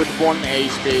frag with 1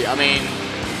 HP. I mean,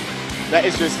 that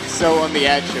is just so on the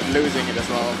edge of losing it as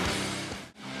well.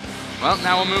 Well,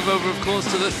 now we'll move over, of course,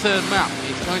 to the third map.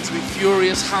 It's going to be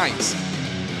Furiousheights.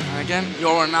 And again,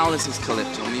 your analysis,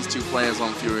 Calipt, on these two players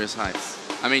on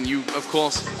Furiousheights. I mean, you, of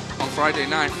course, on Friday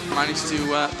night, managed to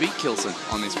beat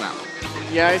K1llsen on this map.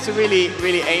 Yeah, it's a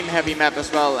really aim-heavy map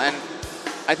as well, and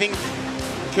I think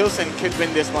K1llsen could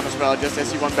win this one as well, just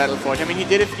as he won Battleforged. I mean, he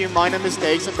did a few minor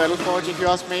mistakes on Battleforged, if you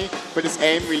ask me, but his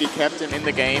aim really kept him in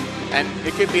the game, and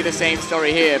it could be the same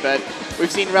story here, but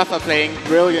we've seen Rapha playing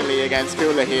brilliantly against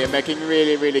QuakeLive here, making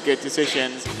really good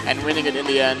decisions, and winning it in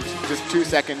the end, just 2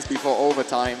 seconds before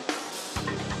overtime.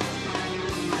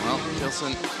 Well,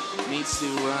 K1llsen needs to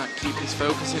keep his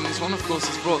focus in this one. Of course,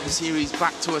 he's brought the series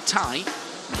back to a tie.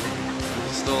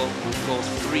 There's still, of course,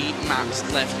 3 maps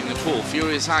left in the pool.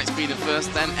 Furiousheights be the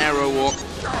first, then Aerowalk,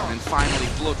 and finally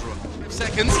BloodRun.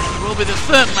 Seconds will be the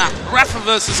third map, Rapha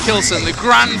versus K1llsen, the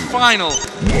grand final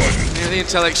in the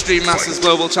Intel Extreme Masters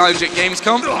Global Challenge at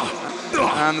Gamescom.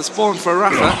 And the spawn for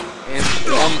Rapha is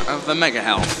one of the Mega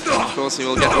Health. Of course, he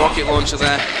will get the rocket launcher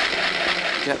there,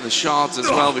 get the shards as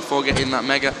well before getting that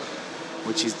Mega,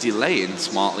 which is delaying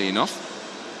smartly enough.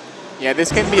 Yeah,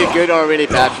 this can be a good or a really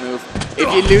bad move.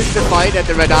 If you lose the fight at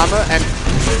the red armor and...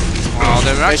 Oh,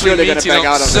 they're actually meeting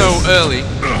up so early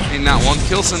in that one.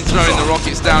 K1llsen throwing the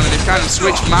rockets down, and they've kind of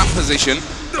switched map position.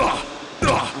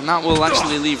 And that will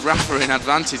actually leave Rapha in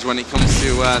advantage when it comes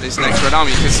to this next red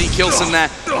armor. You can see K1llsen there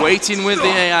waiting with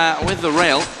the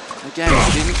rail. Again,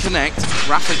 didn't connect.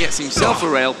 Rapha gets himself a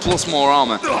rail plus more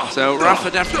armor. So Rapha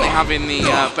definitely having the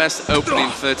best opening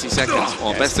 30 seconds,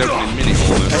 or best opening minute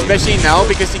almost. Especially now,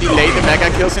 because he delayed the Mega,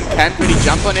 K1llsen can't really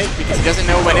jump on it because he doesn't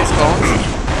know when it spawns.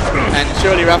 And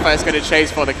surely Rapha is going to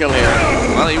chase for the kill here.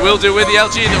 Well, he will do with the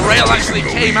LG. The rail actually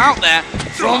came out there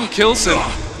from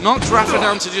K1llsen. Knocked Rapha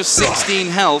down to just 16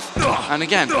 health. And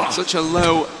again, such a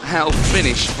low health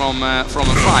finish from a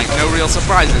fight. No real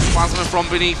surprises. Plasma from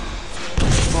beneath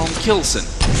from K1llsen.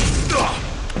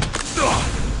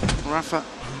 Rapha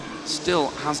still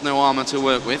has no armor to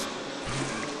work with.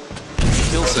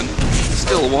 K1llsen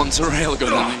still wants a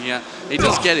railgun, and he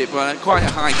does get it, but at quite a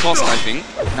high cost, I think.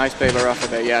 Nice play by Rapha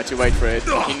there, yeah, to wait for it.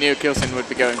 He knew K1llsen would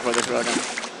be going for this railgun.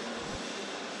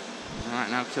 Alright,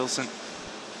 now K1llsen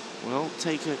will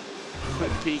take a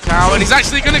quick peek out, and he's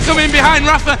actually going to come in behind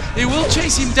Rapha. He will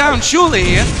chase him down, surely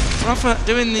here. Rapha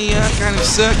doing the kind of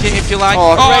circuit, if you like.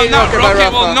 Oh, that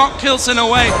rocket will knock K1llsen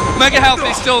away. Mega Health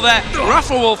is still there.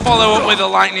 Rapha will follow up with a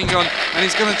lightning gun, and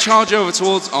he's going to charge over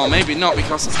towards... Oh, maybe not,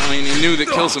 because, I mean, he knew that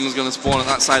K1llsen was going to spawn at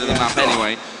that side of the map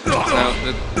anyway. So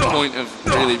the point of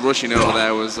really rushing over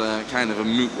there was kind of a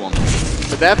moot one.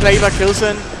 But that play by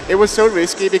K1llsen, it was so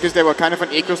risky because they were kind of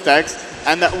on equal stacks,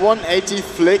 and that 180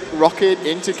 flick rocket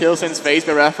into K1llsen's face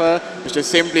by Rapha was just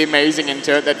simply amazing and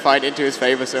turned that fight into his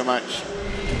favor so much.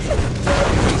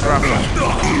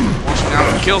 Watching out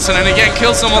for K1llsen, and again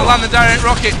K1llsen will land the direct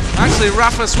rocket. Actually,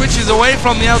 Rapha switches away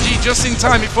from the LG just in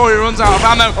time before he runs out of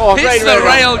ammo. Hits the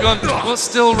railgun, but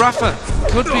still Rapha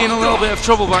could be in a little bit of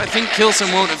trouble, but I think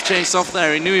K1llsen won't have chased off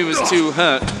there. He knew he was too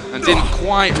hurt and didn't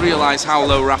quite realize how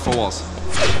low Rapha was.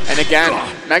 And again,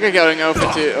 Mega going over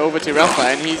to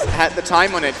Rapha, and he's had the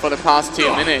time on it for the past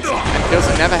 2 minutes. And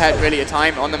K1llsen never had really a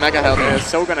time on the Mega Health. They're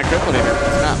so going to cripple him in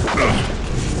this map.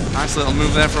 Nice little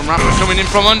move there from Rapha, coming in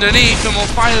from underneath, and will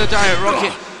fire the direct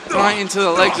rocket right into the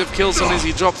legs of K1llsen as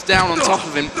he drops down on top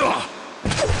of him.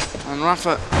 And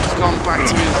Rapha has gone back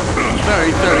to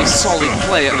his very solid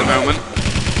play at the moment.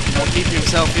 Will keep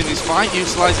himself in this fight,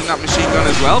 utilising that machine gun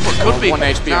as well, but could be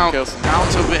now down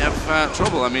to a bit of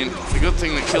trouble. I mean, the good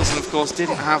thing that K1llsen, of course,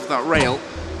 didn't have that rail,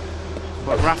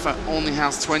 but Rapha only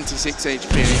has 26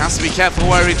 HP, and he has to be careful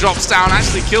where he drops down.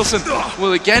 Actually, K1llsen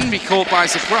will again be caught by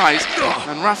surprise,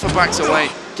 and Rapha backs away,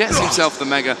 gets himself the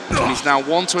Mega, and he's now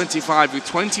 125 with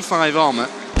 25 armor.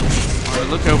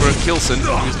 Look over at K1llsen,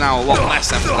 who's now a lot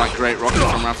less after that great rocket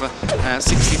from Rapha,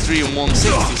 63 and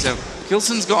 160. So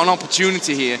K1llsen's got an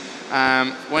opportunity here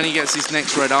when he gets his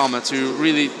next red armor to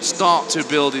really start to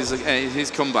build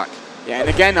his comeback. Yeah, and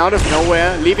again, out of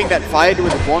nowhere, leaving that fight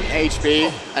with 1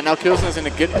 HP, and now K1llsen is in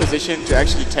a good position to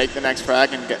actually take the next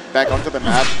frag and get back onto the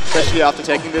map, especially after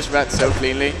taking this red so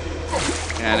cleanly.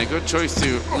 Yeah, and a good choice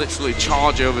to literally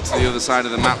charge over to the other side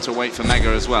of the map to wait for Mega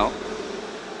as well.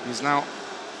 He's now,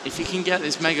 if he can get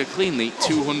this Mega cleanly,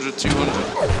 200,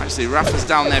 200. Actually, Rapha's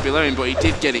down there below him, but he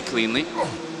did get it cleanly.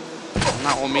 And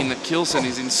that will mean that K1llsen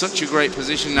is in such a great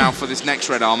position now for this next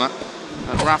red armor.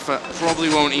 And Rapha probably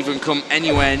won't even come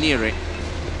anywhere near it.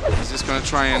 He's just going to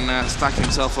try and stack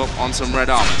himself up on some red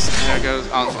armors. There it goes,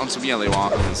 on some yellow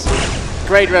armors.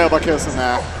 Great rail by K1llsen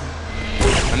there.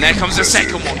 And there comes the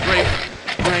second one.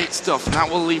 Great stuff. And that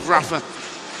will leave Rapha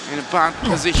in a bad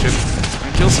position.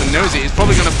 And K1llsen knows it. He's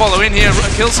probably going to follow in here.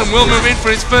 K1llsen will move in for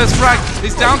his first frag.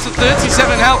 He's down to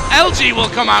 37 health. LG will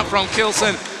come out from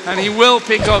K1llsen. And he will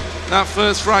pick up that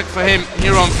first frag for him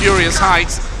here on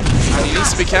Furiousheights. And he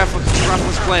needs to be careful because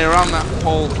Rapha's play around that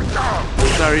pole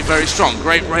is very, very strong.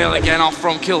 Great rail again off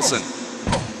from K1llsen.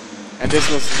 And this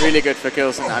was really good for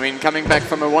K1llsen. I mean, coming back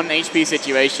from a 1 HP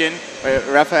situation where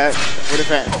Rapha would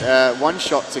have had 1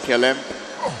 shot to kill him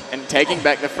and taking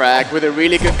back the frag with a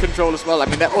really good control as well. I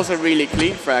mean, that was a really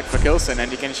clean frag for K1llsen, and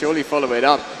he can surely follow it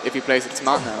up if he plays it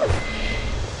smart now.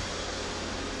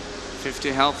 50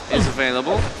 health is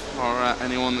available for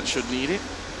anyone that should need it.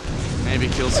 Maybe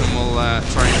K1llsen will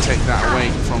try and take that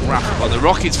away from Rapha. But the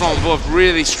rockets from above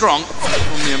really strong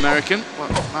from the American. But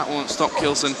that won't stop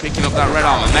K1llsen picking up that red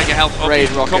armor. Mega health up in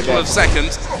a couple of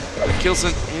seconds. But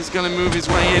K1llsen is going to move his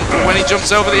way in. But when he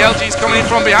jumps over, the LG is coming in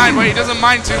from behind, where he doesn't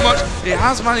mind too much. He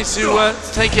has managed to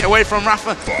take it away from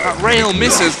Rapha. That rail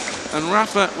misses. And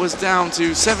Rapha was down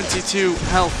to 72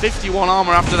 health, 51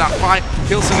 armor after that fight.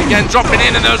 K1llsen again dropping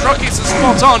in, and those rockets are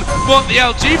spot on. But the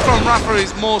LG from Rapha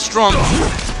is more strong.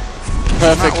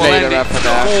 Perfect play to Rapha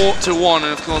there. 4-1,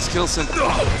 and of course K1llsen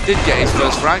did get his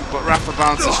first frag, but Rapha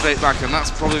bounces straight back, and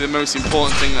that's probably the most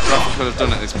important thing that Rapha could have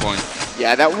done at this point.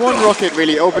 Yeah, that 1 rocket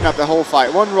really opened up the whole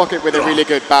fight. 1 rocket with a really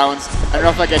good bounce, and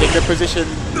Rapha getting the position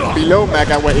below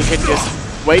Mega where he can just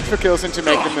wait for K1llsen to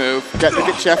make the move, get the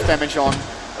good chef damage on,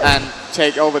 and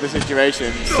take over the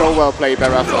situation. So well played by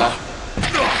Rapha.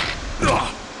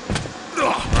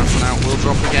 Rapha now will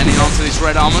drop again in onto this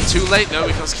red armor. Too late though,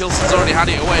 because K1llsen's already had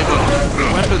it away, but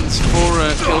the weapons for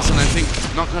K1llsen, I think,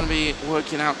 not going to be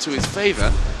working out to his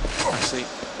favor. Actually,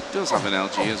 he does have an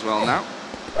LG as well now.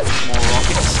 More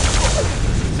rockets.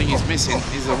 The thing he's missing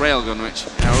is a railgun, which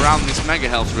around this mega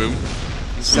health room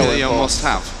is really a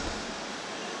must-have.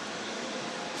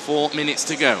 4 minutes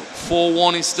to go.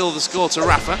 4-1 is still the score to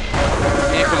Rapha.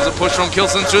 Here comes a push from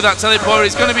K1llsen through that teleporter.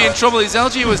 He's going to be in trouble. His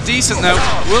LG was decent though.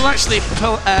 Will actually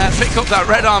pick up that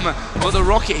red armor, but the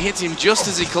rocket hit him just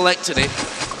as he collected it.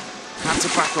 Had to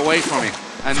back away from it.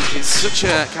 And it's such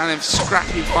a kind of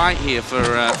scrappy fight here for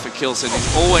K1llsen.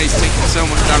 He's always taking so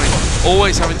much damage,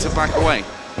 always having to back away.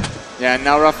 Yeah,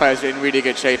 now Rapha is in really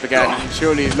good shape again, and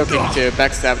surely he's looking to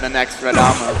backstab the next red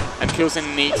armor. And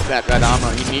K1llsen needs that red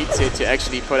armor. He needs it to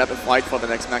actually put up a fight for the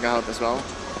next mega health as well.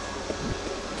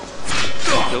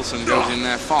 K1llsen goes in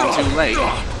there far too late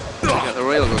to get the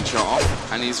railgun shot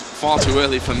off, and he's far too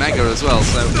early for Mega as well,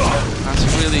 so that's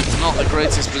really not the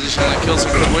greatest position that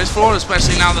K1llsen could wish for,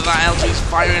 especially now that that LG is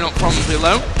firing up from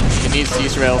below. He needs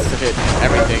these rails to hit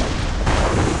everything.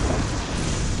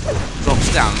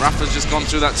 Drops down. Rapha's just gone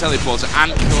through that teleporter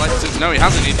and collected. No, he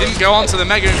hasn't. He didn't go on to the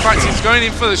Mega. In fact, he's going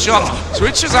in for the shot.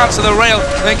 Switches out to the rail,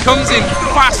 then comes in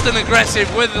fast and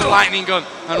aggressive with the lightning gun.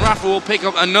 And Rapha will pick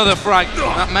up another frag.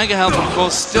 That Mega health, of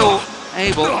course, still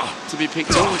able to be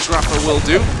picked up, which Rapha will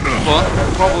do. But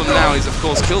the problem now is, of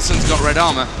course, K1llsen's got red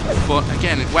armor. But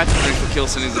again, weaponry for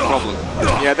K1llsen is the problem.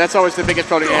 Yeah, that's always the biggest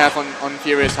problem you have on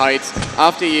Furiousheights.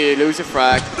 After you lose a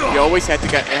frag, you always have to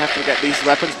get these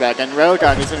weapons back. And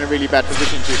Railgun is in a really bad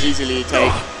position to easily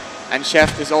take. And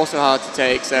Chef is also hard to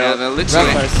take, so yeah,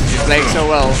 Rapha's playing so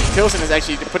well. K1llsen is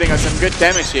actually putting on some good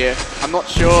damage here. I'm not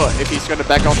sure if he's going to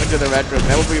back off into the red room.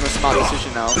 That would be a smart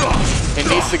decision now. He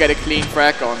needs to get a clean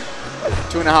frag on.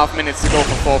 2.5 minutes to go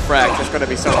for 4 frags. It's going to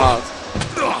be so hard.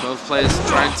 Both players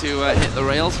trying to hit the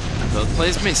rails, and both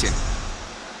players missing.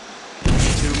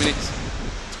 2 minutes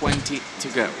 20 to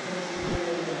go.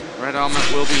 Red armor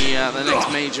will be the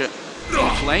next major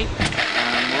in play.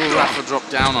 And will Rapha drop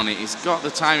down on it? He's got the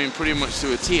timing pretty much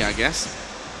to a T, I guess.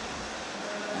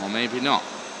 Or maybe not.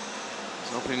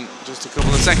 Up in just a couple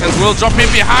of seconds, will drop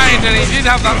in behind, and he did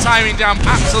have that timing down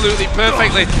absolutely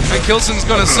perfectly, and K1llsen's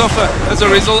going to suffer as a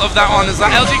result of that one, as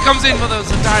that LG comes in, but there was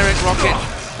a direct rocket,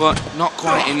 but not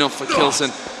quite enough for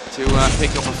K1llsen. to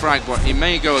pick up a frag, but he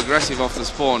may go aggressive off the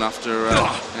spawn after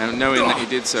knowing that he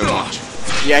did so much.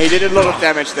 Yeah, he did a lot of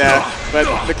damage there, but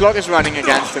the clock is running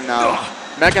against him now.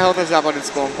 Mega health is up on his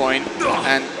spawn point,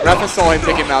 and Rapha saw him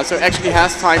pick him out, so actually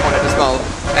has time on it as well.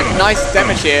 And nice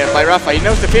damage here by Rapha. He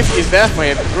knows the 50 is there for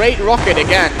him. Great rocket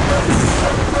again.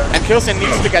 And K1llsen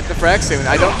needs to get the frag soon.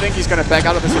 I don't think he's going to back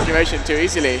out of the situation too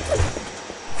easily.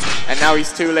 And now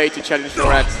he's too late to challenge for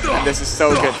red, and this is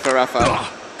so good for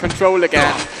Rapha. Control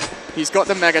again. He's got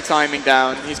the mega timing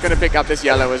down. He's going to pick up this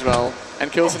yellow as well.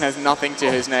 And K1llsen has nothing to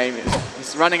his name.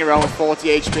 He's running around with 40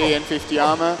 HP and 50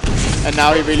 armor. And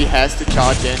now he really has to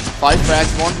charge in. 5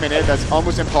 frags, 1 minute, that's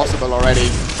almost impossible already.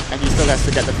 And he still has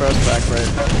to get the first frag for it.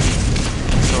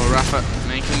 So Rapha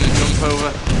making the jump over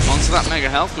onto that mega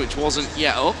health, which wasn't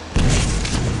yet up.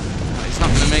 He's not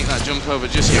going to make that jump over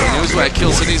just yet. He knows where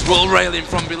K1llsen is, will rail him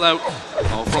from below,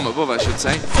 or from above I should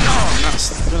say. And that's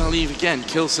going to leave again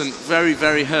K1llsen very,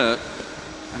 very hurt.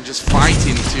 And just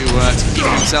fighting to keep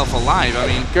himself alive. I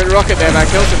mean, good rocket there by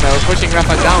K1llsen though, pushing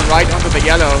Rapha down right onto the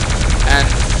yellow. And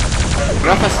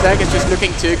Rapha's stack is just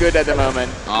looking too good at the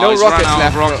moment. No rockets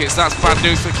left. Rockets. That's bad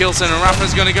news for K1llsen, and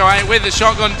Rapha's going to go out with the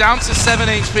shotgun down to 7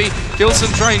 HP.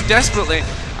 K1llsen trying desperately,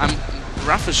 and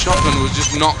Rapha's shotgun was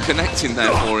just not connecting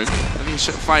there for him. I think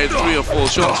he fired 3 or 4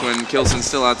 shots when K1llsen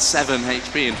still had 7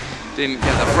 HP and didn't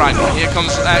get the frag. But here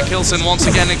comes K1llsen once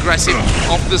again aggressive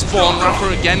off the spawn.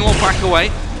 Rapha again will back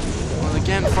away.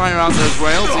 Again, fire out those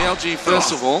rails. The LG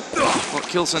first of all, but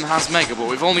K1llsen has mega, but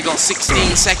we've only got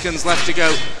 16 seconds left to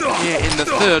go here in the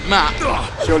 3rd map.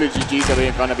 Surely GG's are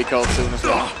going to be called soon as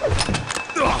well.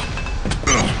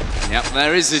 Yep,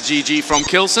 there is a GG from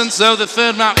K1llsen, so the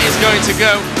 3rd map is going to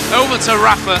go over to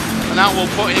Rapha, and that will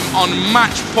put him on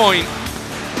match point.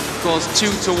 Of course,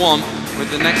 2-1, with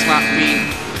the next map being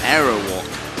Aerowalk.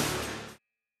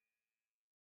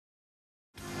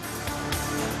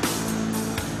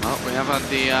 We have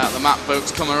had the map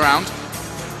folks come around.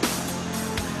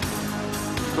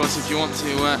 Of course, if you want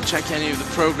to check any of the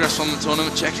progress from the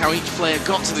tournament, check how each player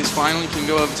got to this final, you can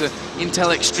go over to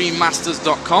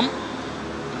intelextrememasters.com.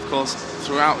 Of course,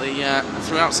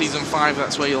 throughout Season 5,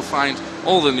 that's where you'll find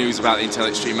all the news about the Intel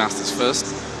Extreme Masters first.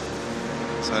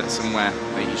 So it's somewhere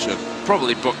that you should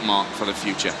probably bookmark for the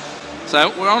future. So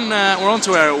we're on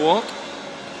to Aerowalk.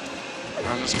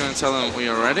 I'm just going to tell them we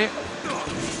are ready.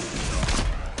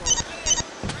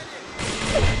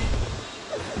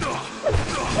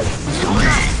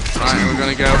 Right, we're going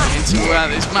to go into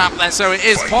this map there, so it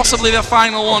is possibly the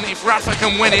final one if Rapha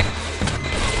can win it.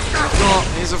 The score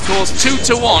is, of course,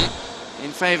 2-1 in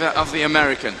favour of the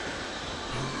American.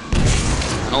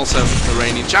 And also the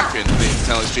reigning champion of the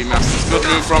Intel Extreme Masters. Good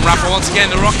move from Rapha. Once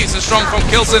again, the rockets are strong from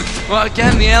K1llsen, but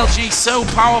again, the LG so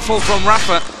powerful from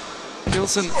Rapha.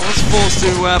 K1llsen was forced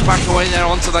to back away there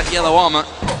onto that yellow armour,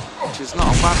 which is not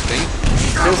a bad thing.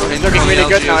 K1llsen's looking really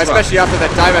good now, especially after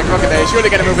that direct rocket there. He's surely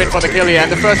going to move in for the kill here,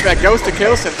 and the first back goes to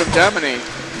K1llsen from Germany.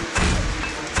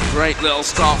 Great little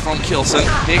start from K1llsen.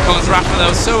 Here comes Rapha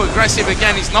though, so aggressive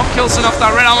again. He's knocked K1llsen off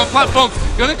that red armor platform.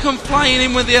 Going to come flying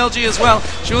in with the LG as well.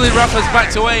 Surely Rapha's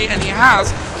backed away, and he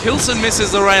has. K1llsen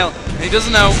misses the rail. He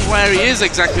doesn't know where he is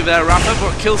exactly there, Rapha,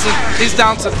 but K1llsen is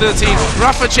down to 13.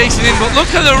 Rapha chasing in, but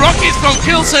look at the rockets from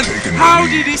K1llsen. How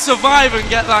did he survive and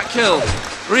get that kill?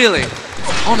 Really?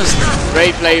 Honestly.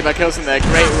 Great play by K1llsen there,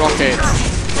 great rockets.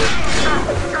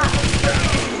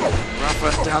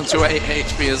 Rapha down to 8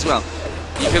 HP as well.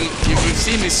 We've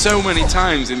seen this so many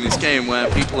times in this game where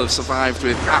people have survived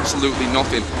with absolutely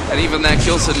nothing, and even there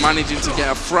K1llsen managing to get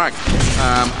a frag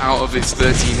out of his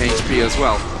 13 HP as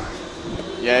well.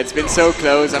 Yeah, it's been so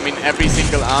close. I mean, every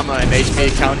single armor and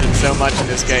HP counted so much in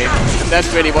this game, and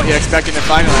that's really what you expect in the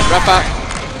final. And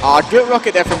Rapha, good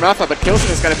rocket there from Rapha, but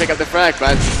K1llsen is going to pick up the frag,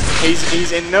 but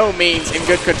he's in no means in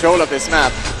good control of this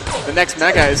map. The next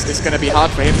mega is going to be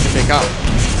hard for him to pick up.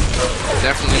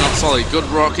 Definitely not solid. Good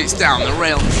rockets down the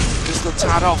rail. Just a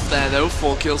tad off there though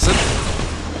for K1llsen.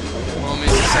 Well,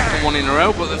 missed the second one in a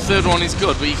row, but the 3rd one is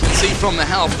good. But you can see from the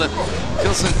health that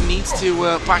K1llsen needs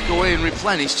to back away and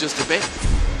replenish just a bit,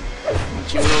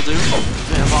 which he will do. A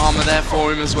bit of armor there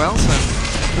for him as well. So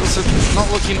K1llsen not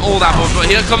looking all that good, but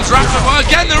here comes Rapha. But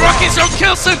again, the rockets from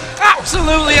K1llsen.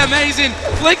 Absolutely amazing.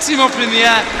 Flicks him up in the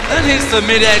air, then hits the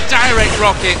mid-air direct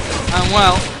rocket, and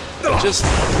well, just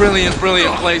brilliant,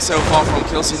 brilliant play so far from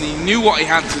K1llsen. He knew what he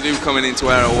had to do coming into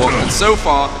Aerowalk, and so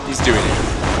far, he's doing it.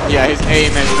 Yeah, his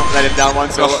aim has not let him down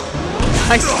once. So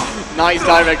nice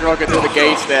direct rocket through the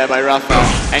gates there by Rapha.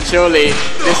 And surely,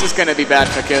 this is going to be bad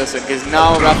for K1llsen, because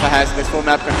now Rapha has this full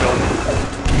map control.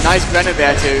 Nice grenade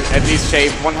there to at least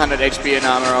shave 100 HP in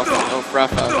armor off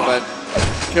Rapha, but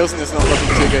K1llsen is not looking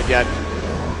too good yet.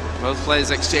 Both players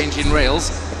exchanging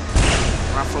rails.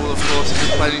 Rapha will, of course,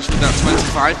 replenish with that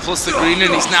 25 plus the green,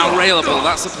 and he's now railable.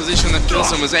 That's the position that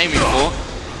QuakeLive was aiming for.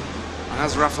 And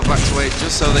as Rapha backs away,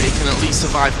 just so that he can at least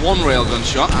survive one railgun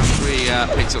shot after he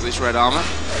picks up this red armor,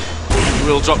 he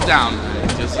will drop down.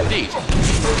 And he does indeed.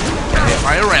 Get hit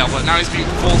by a rail, but now he's being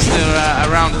forced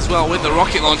around as well with the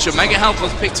rocket launcher. Mega Health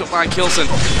was picked up by QuakeLive.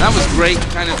 That was great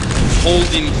kind of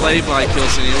holding play by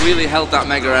QuakeLive. He really held that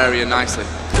mega area nicely.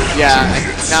 Yeah,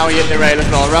 and now he hit the rail as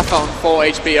well. Rapha on 4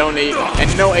 HP only, and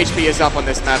no HP is up on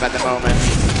this map at the moment.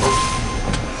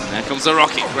 And there comes the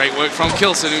rocket. Great work from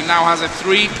QuakeLive, who now has a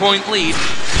 3-point lead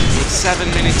with 7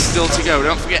 minutes still to go.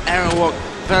 Don't forget Aerowalk,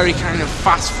 very kind of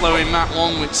fast-flowing map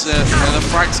one, which the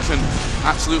frags can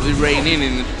absolutely rain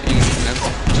in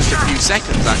just a few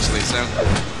seconds, actually. So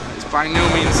it's by no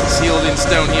means sealed in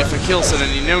stone here for QuakeLive,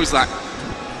 and he knows that.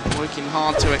 Working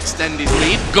hard to extend his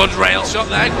lead. Good rail shot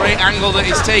there, great angle that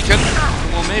he's taken.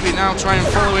 Well, maybe now try and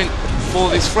follow in for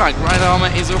this frag. Right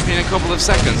armor is up in a couple of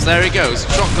seconds. There he goes.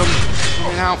 Shotgun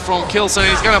coming out from QuakeLive.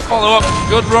 He's going to follow up.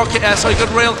 Good rocket,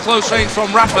 good rail close range from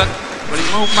Rapha, but it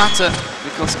won't matter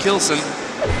because QuakeLive,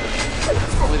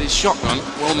 with his shotgun,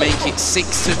 will make it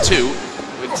 6-2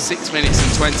 with 6 minutes and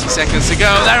 20 seconds to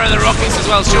go. There are the rockets as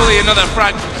well. Surely another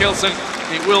frag from QuakeLive.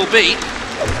 It will be.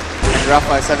 And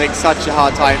Rapha is having such a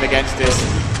hard time against this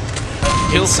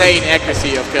insane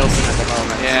accuracy of QuakeLive at the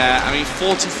moment. Yeah, I mean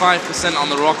 45% on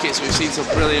the rockets. We've seen some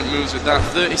brilliant moves with that.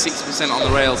 36% on the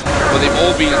rails, but they've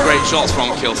all been great shots from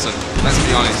QuakeLive. Let's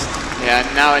be honest. Yeah,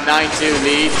 now a 9-2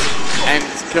 lead, and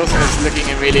QuakeLive is looking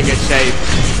in really good shape.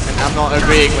 And I'm not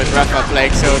agreeing with Rapha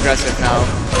playing so aggressive now.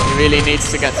 He really needs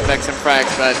to get back some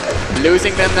frags, but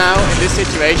losing them now in this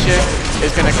situation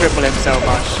is going to cripple him so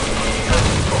much.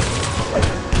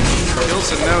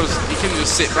 QuakeLive knows he can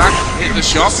just sit back, hit the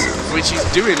shots, which he's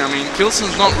doing. I mean,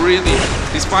 QuakeLive's not really,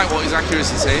 despite what his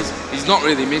accuracy says, he's not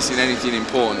really missing anything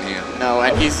important here. No,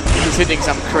 and he's hitting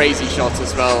some crazy shots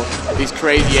as well. These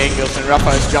crazy angles, and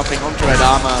Rapha is jumping onto red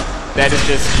armor. That is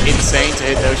just insane to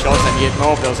hit those shots, and he hit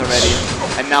more of those already.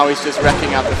 And now he's just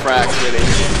racking up the frags, really.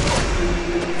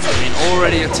 I mean,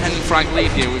 already a 10 frag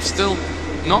lead here. We've still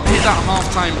not hit that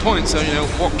half-time point, so, you know,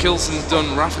 what QuakeLive's done,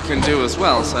 Rapha can do as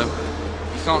well. So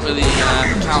can't really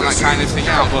count that kind of thing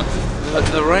out, but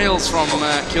the rails from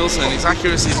QuakeLive, his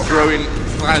accuracy is growing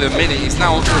by the minute. He's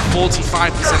now up to a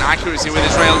 45% accuracy with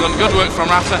his railgun. Good work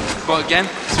from Rapha, but again,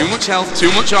 too much health,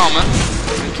 too much armor,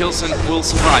 and QuakeLive will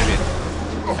survive it.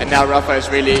 And now Rapha is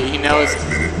really, he knows,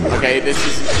 okay, this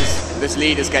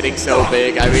lead is getting so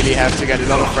big, I really have to get a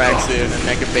lot of frags soon and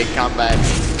make a big comeback.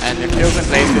 And if QuakeLive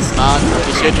plays this smart,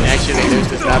 he shouldn't actually lose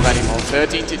this map anymore.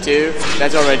 13-2,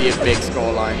 that's already a big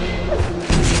scoreline.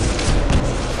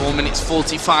 4 minutes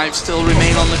 45 still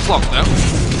remain on the clock though.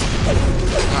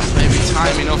 That's maybe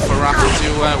time enough for Rapha to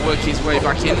work his way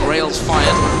back in. Rails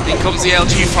fired. In comes the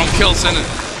LG from QuakeLive and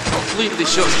completely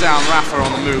shuts down Rapha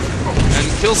on the move. And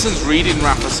QuakeLive's reading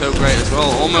Rapha so great as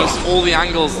well. Almost all the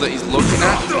angles that he's looking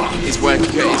at is where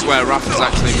Rapha's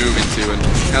actually moving to. And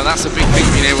you know, that's a big thing,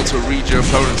 being able to read your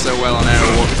opponent so well on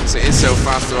Aerowalk, because it is so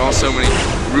fast. There are so many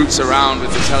routes around with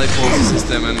the teleporter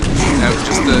system and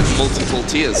just the multiple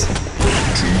tiers.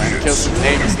 And QuakeLive's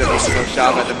aim is looking so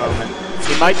sharp at the moment.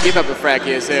 He might give up a frag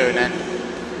here soon, and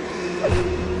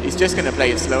he's just going to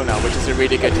play it slow now, which is a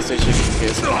really good decision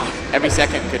because every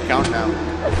second could count now.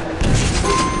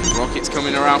 Rockets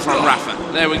coming around from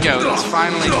Rapha. There we go. That's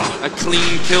finally a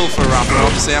clean kill for Rapha.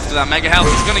 Obviously, after that mega health,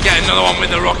 he's going to get another one with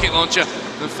the rocket launcher.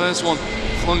 The first one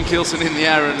flung QuakeLive in the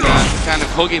air and kind of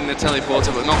hugging the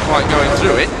teleporter, but not quite going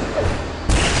through it.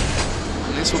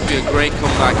 This would be a great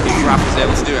comeback if Rapha's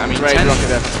able to do it. I mean, 10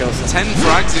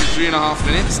 frags in 3.5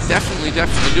 minutes, definitely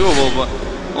doable, but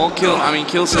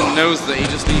QuakeLive knows that he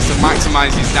just needs to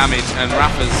maximize his damage, and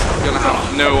Rapha's going to have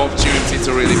no opportunity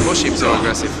to really push him so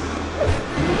aggressive.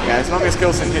 Yeah, as long as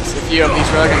QuakeLive hits a few of these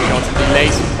railgun shots and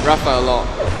delays Rapha a lot.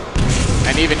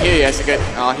 And even here he has a good,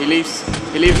 he leaves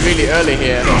really early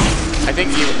here. I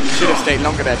think he should have stayed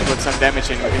longer there to put some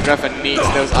damage in, because Rapha needs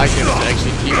those items to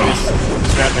actually keep this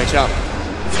damage up.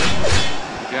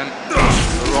 Again,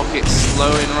 the rocket's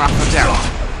slowing Rapha down.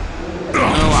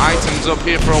 No items up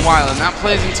here for a while, and that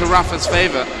plays into Rapha's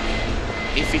favor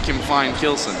if he can find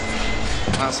QuakeLive.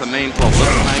 That's the main problem.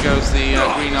 There goes the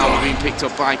green armor being picked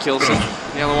up by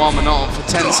QuakeLive. Yellow armor not up for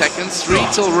 10 seconds. 3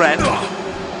 till red.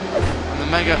 And the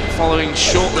Mega following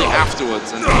shortly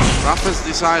afterwards. And Rapha's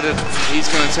decided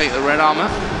he's going to take the red armor.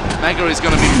 Mega is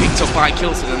going to be picked up by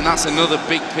K1llsen, and that's another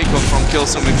big pickup from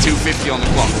K1llsen with 250 on the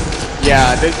clock.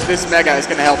 Yeah, this Mega is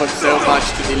going to help him so much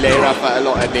to delay Rapha a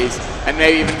lot at least, and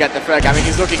maybe even get the frag. I mean,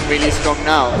 he's looking really strong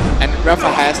now, and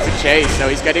Rapha has to chase, so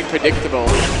he's getting predictable.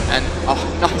 And oh,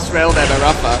 nice rail there by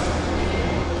Rapha.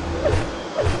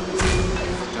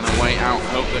 Gonna wait out,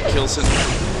 hope that K1llsen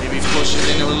maybe pushes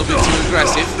in a little bit too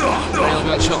aggressive.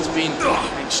 Railgun shots being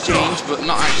exchanged, but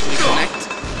not actually connect.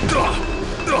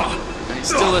 And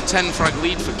it's still a 10 frag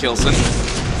lead for K1llsen.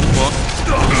 But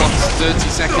what's 30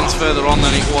 seconds further on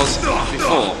than it was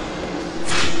before.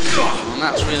 And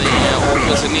that's really all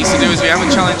K1llsen needs to do. Is we have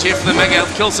a challenge here for the Mega.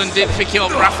 K1llsen did pick it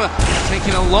up. Rapha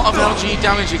taking a lot of LG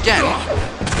damage again.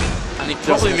 And it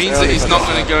probably means that he's not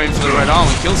going to go in for the red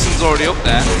armor. K1llsen's already up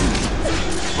there.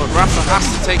 But Rapha has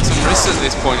to take some risks at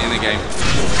this point in the game.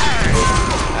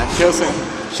 And K1llsen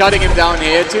shutting him down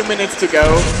here. 2 minutes to go.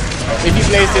 If he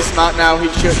plays this map now, he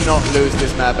should not lose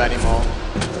this map anymore.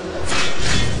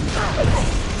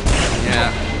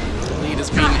 Yeah, the lead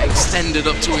has been extended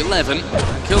up to 11.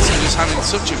 K1llsen just having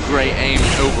such a great aim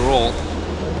overall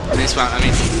in this map. I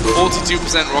mean, 42%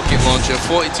 rocket launcher,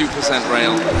 42%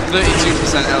 rail,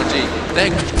 32% LG.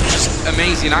 They're just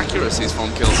amazing accuracies from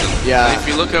K1llsen. Yeah. And if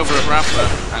you look over at Rapha,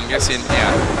 I'm guessing,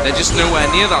 yeah, they're just nowhere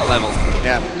near that level.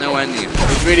 Yeah. Nowhere near.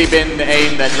 It's really been the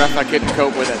aim that Rapha couldn't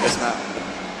cope with at this map.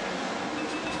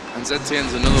 And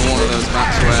ZTN's another one of those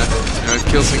maps where, you know, if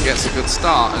K1llsen gets a good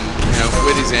start and, you know,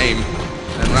 with his aim,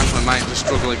 then Rapha might just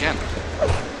struggle again.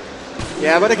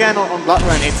 Yeah, but again on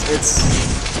BloodRun,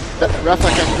 Rapha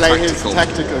can play his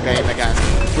tactical game again,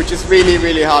 which is really,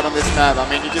 really hard on this map. I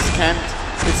mean, you just can't.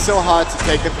 It's so hard to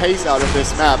take the pace out of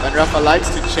this map, and Rapha likes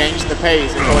to change the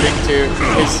pace according to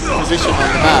his position on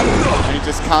the map, and he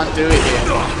just can't do it here.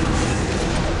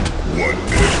 1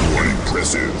 minute, more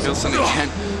impressive. K1llsen again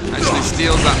actually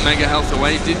steals that Mega health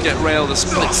away. Did get railed a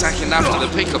split second after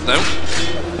the pickup though.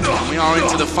 And we are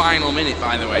into the final minute,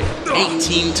 by the way.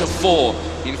 18-4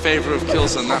 in favour of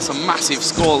K1llsen. That's a massive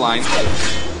scoreline.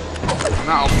 And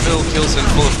that'll fill K1llsen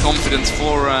full of confidence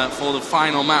for the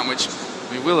final map, which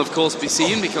we will of course be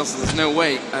seeing, because there's no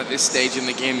way at this stage in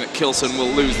the game that K1llsen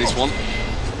will lose this one.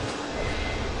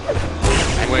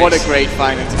 And what a great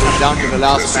final to come down to the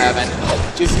last map, and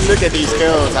just look at these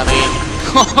kills. I mean,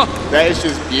 that is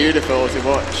just beautiful to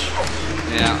watch.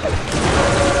 Yeah.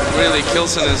 Really,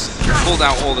 K1llsen has pulled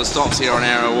out all the stops here on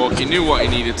Aerowalk. He knew what he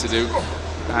needed to do,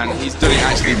 and he's done it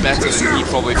actually better than he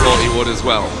probably thought he would as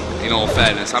well, in all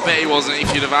fairness. I bet he wasn't.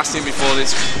 If you'd have asked him before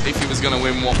this, if he was going to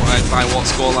win by what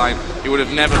scoreline, he would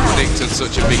have never predicted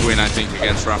such a big win, I think,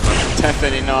 against Rapha.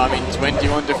 Definitely not. I mean,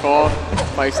 21-4,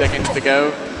 5 seconds to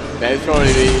go. That is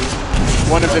probably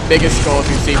one of the biggest scores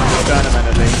we've seen in this tournament,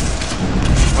 at least.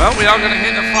 Well, we are going to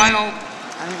hit the final,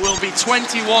 and it will be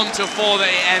 21-4 that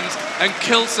it ends, and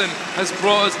K1llsen has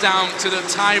brought us down to the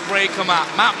tiebreaker map.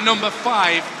 Map number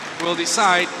 5 will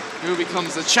decide who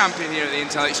becomes the champion here at the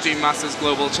Intel Extreme Masters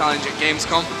Global Challenge at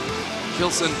Gamescom.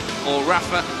 K1llsen or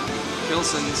Rapha.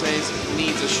 K1llsen says he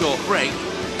needs a short break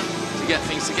to get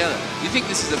things together. Do you think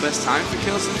this is the best time for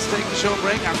K1llsen to take a short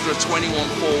break after a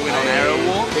 21-4 win on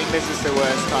Aerowalk? I think this is the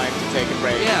worst time to take a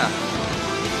break. Yeah.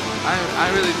 I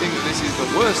really think that this is the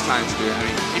worst time to do it. I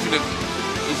mean,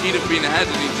 if he'd have been ahead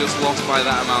and he'd just lost by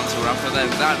that amount to Rapha, then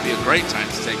that'd be a great time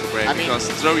to take a break, because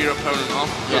throw your opponent off,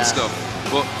 good stuff.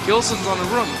 But K1llsen's on a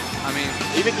run. I mean,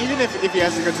 even if he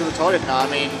has to go to the toilet now, I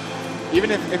mean,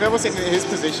 even if I was in his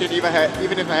position, even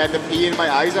if I had the pee in my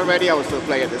eyes already, I would still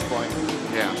play at this point.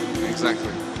 Yeah,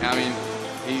 exactly. I mean,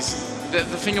 the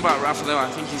thing about Rapha though, I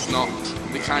think he's not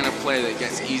the kind of player that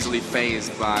gets easily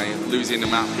phased by losing a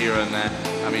map here and there.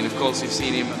 I mean, of course, you've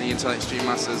seen him at the Intel Extreme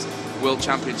Masters World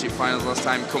Championship Finals last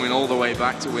time, coming all the way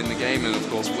back to win the game and, of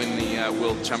course, win the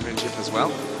World Championship as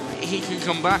well. He can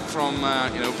come back from,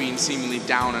 you know, being seemingly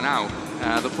down and out.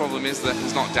 The problem is that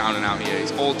he's not down and out here.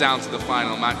 It's all down to the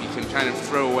final map. You can kind of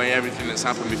throw away everything that's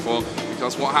happened before,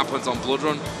 because what happens on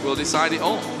BloodRun will decide it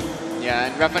all. Yeah,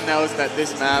 and Rapha knows that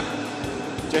this map,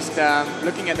 just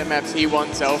looking at the maps he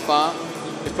won so far,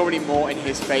 is probably more in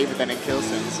his favor than in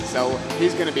K1llsen's. So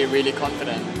he's going to be really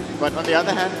confident. But on the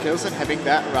other hand, K1llsen having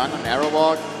that run on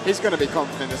Aerowalk, he's going to be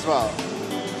confident as well.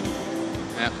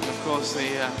 Yeah, of course,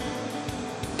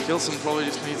 K1llsen probably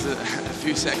just needs a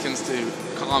few seconds to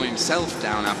calm himself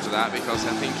down after that, because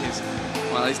I think his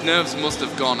nerves must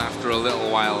have gone after a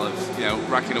little while of, you know,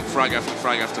 racking up frag after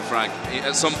frag after frag.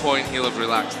 At some point, he'll have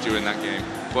relaxed during that game.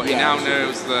 But he now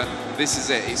knows that this is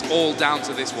it. It's all down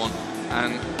to this one.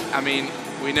 And, I mean,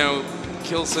 we know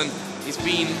K1llsen, he's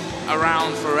been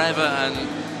around forever, and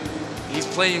he's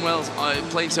playing well,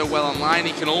 playing so well online.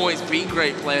 He can always beat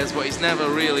great players, but he's never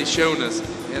really shown us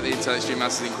at the Intel Extreme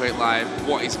Masters in QuakeLive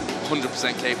what he's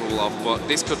 100% capable of. But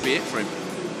this could be it for him.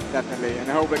 Definitely, and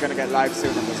I hope we're going to get live soon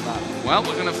on this map. Well,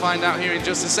 we're going to find out here in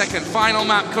just a second. Final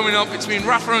map coming up between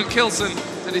Rapha and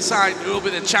K1llsen to decide who will be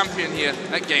the champion here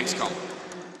at Gamescom.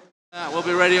 We'll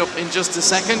be ready up in just a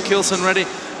second. K1llsen ready.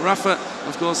 Rapha,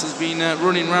 of course, has been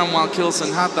running around while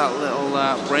K1llsen had that little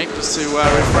break just to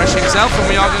refresh himself, and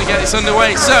we are going to get this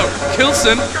underway. So,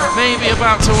 K1llsen may be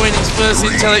about to win his first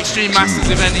Intel Extreme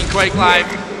Masters event in QuakeLive.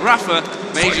 Rapha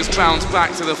may just bounce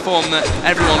back to the form that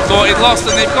everyone thought he'd lost,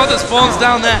 and they've got the spawns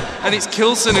down there, and it's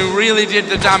K1llsen who really did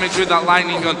the damage with that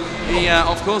lightning gun. He,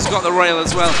 of course, got the rail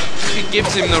as well. It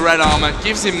gives him the red armor,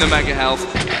 gives him the mega health,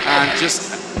 and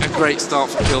just a great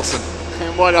start for K1llsen.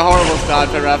 And what a horrible start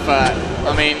for Rapha.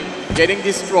 I mean, getting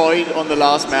destroyed on the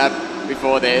last map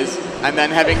before this, and then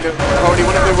having probably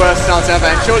one of the worst starts ever,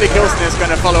 and surely K1llsen is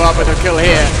going to follow up with a kill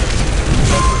here.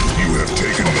 You have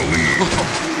taken the lead.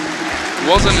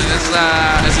 Wasn't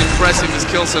as impressive as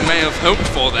K1llsen may have hoped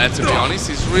for there, to be honest.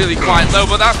 He's really quite low,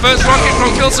 but that first rocket from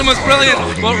K1llsen was brilliant.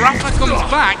 But Rapha comes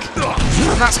back,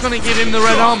 and that's going to give him the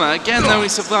red armor. Again, though, he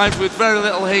survived with very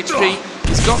little HP.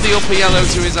 He's got the upper yellow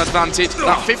to his advantage.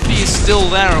 That 50 is still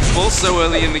there, of course, so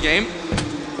early in the game.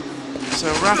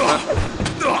 So Rapha,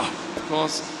 of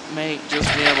course, may just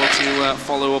be able to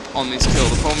follow up on this kill.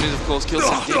 The problem is, of course,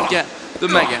 K1llsen did get the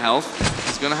mega health.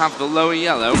 He's going to have the lower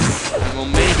yellow, and will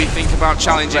maybe think about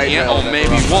challenging here, or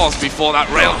maybe was before that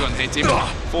railgun hit him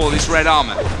for this red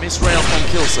armor. Missed rail from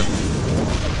K1llsen.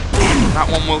 That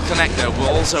one will connect though,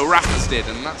 but also Rapha's did,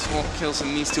 and that's what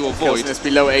K1llsen needs to avoid. K1llsen is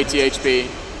below 80 HP.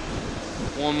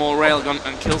 One more railgun,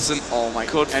 and K1llsen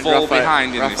could fall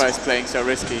behind in this one. Rapha is playing so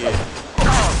risky here.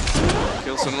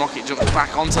 K1llsen rocket jumps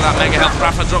back onto that mega health.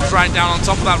 Rapha drops right down on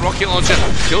top of that rocket launcher.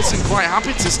 K1llsen quite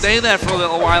happy to stay there for a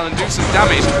little while and do some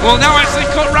damage. Well, now actually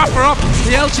cut Rapha off.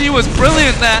 The LG was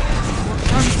brilliant there.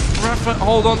 Can Rapha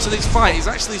hold on to this fight? He's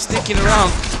actually sticking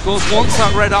around. Of course, wants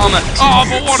that red armor. Oh,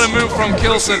 but what a move from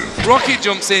K1llsen. Rocket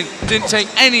jumps in, didn't take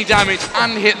any damage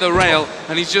and hit the rail,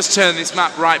 and he's just turned this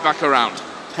map right back around.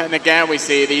 And again, we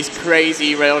see these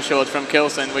crazy rail shots from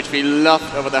K1llsen, which we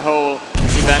loved over the whole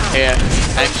event here.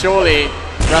 And surely,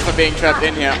 Rapha being trapped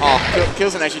in here,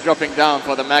 K1llsen actually dropping down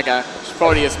for the mega, it's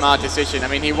probably a smart decision. I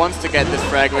mean, he wants to get this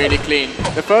frag really clean.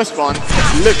 The first one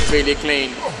looked really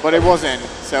clean, but it wasn't.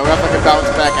 So Rapha can bounce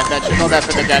back, and that should not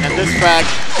happen again. And this frag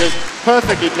just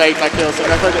perfectly played by K1llsen.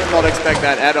 Rapha did not expect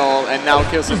that at all, and now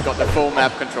K1llsen's got the full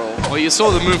map control. Well, you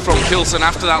saw the move from K1llsen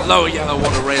after that lower yellow.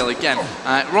 What a rail again.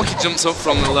 Rocket jumps up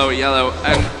from the lower yellow,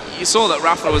 and you saw that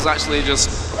Rapha was actually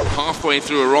just halfway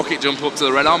through a rocket jump up to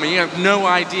the red armor. You have no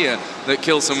idea that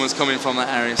K1llsen was coming from that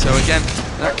area. So again,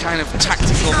 that kind of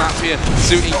tactical map here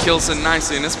suiting K1llsen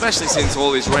nicely, and especially since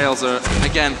all these rails are,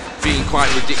 again, being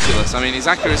quite ridiculous. I mean, his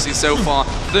accuracy so far,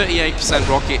 38%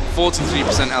 rocket,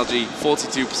 43% LG,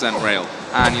 42% rail.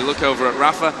 And you look over at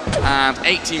Rapha, and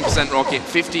 18% rocket,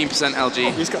 15% LG,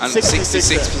 and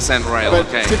 66% rail. But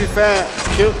okay. To be fair,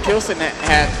 K1llsen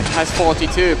has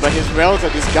 42, but his rails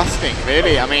are disgusting,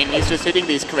 really. I mean, he's just hitting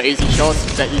these crazy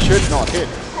shots that you should not hit.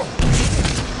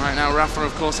 Right now, Rapha,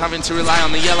 of course, having to rely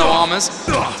on the yellow armors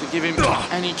to give him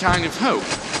any kind of hope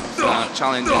of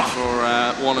challenging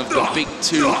for one of the big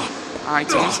two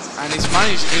items. And he's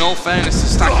managed, in all fairness, to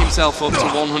stack himself up to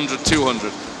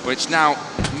 100-200, which now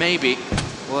maybe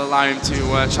will allow him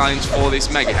to challenge for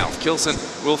this mega health.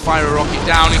 K1llsen will fire a rocket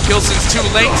down, and K1llsen's too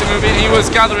late to move in. He was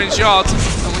gathering shards,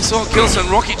 and we saw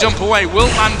K1llsen rocket jump away, will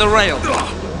land the rail.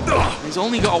 He's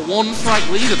only got a 1 frag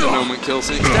lead at the moment,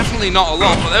 K1llsen. It's definitely not a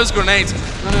lot, but those grenades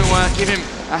are going to give him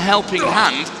a helping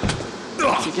hand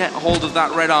to get hold of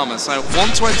that red armor. So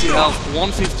 120 health,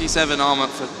 157 armor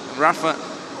for Rapha.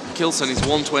 K1llsen is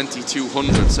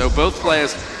 120-200. So both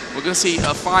players, we're going to see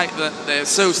a fight that they're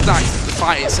so stacked that the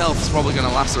fight itself is probably going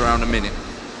to last around a minute.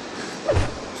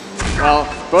 Well,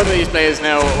 both of these players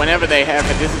know whenever they have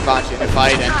a disadvantage in a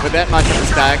fight, and with that much of a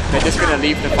stack, they're just going to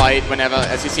leave the fight whenever,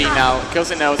 as you see now,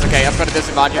 K1llsen knows, okay, I've got a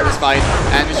disadvantage in this fight,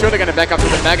 and he's sure they're going to back up to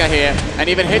the mega here, and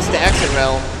even hits the exit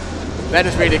rail. That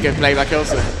is really good play by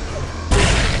K1llsen.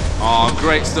 Oh,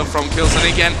 great stuff from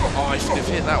K1llsen again. Oh, if he'd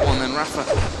hit that one, then Rapha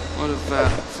would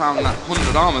have found that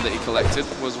 100 armor that he collected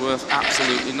was worth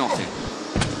absolutely nothing.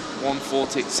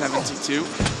 140-72.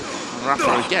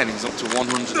 Rapha again is up to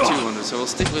 100-200, so we'll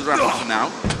stick with Rapha for now.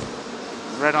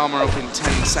 Red armor up in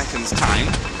 10 seconds time.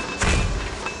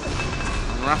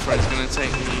 And Rapha is going to take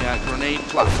the grenade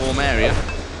platform area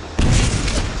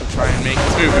to try and make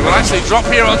his move. He will actually drop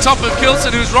here on top of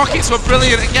K1llsen, whose rockets were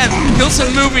brilliant again. K1llsen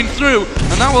moving through,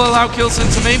 and that will allow K1llsen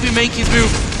to maybe make his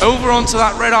move over onto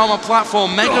that red armor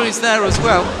platform. Mega is there as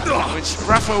well, which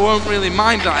Rapha won't really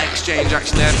mind that exchange,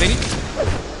 actually, I think.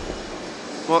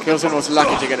 Well, K1llsen was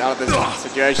lucky to get out of this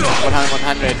situation at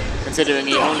 100-100, considering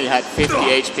he only had 50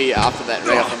 HP after that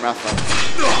rail from Rapha.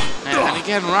 And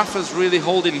again, Rapha's really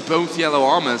holding both yellow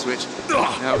armors, which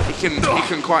he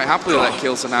can quite happily let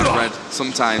K1llsen have red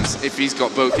sometimes if he's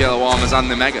got both yellow armors and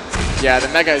the Mega. Yeah, the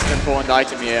Mega is an important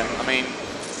item here. I mean,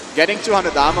 getting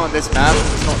 200 armor on this map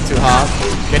is not too hard.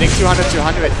 Getting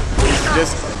 200-200 is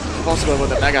just possible with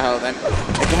the Mega health. And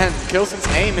again, K1llsen's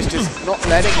aim is just not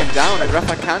letting him down, and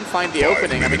Rapha can't find the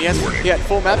opening. I mean, he had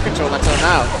full map control until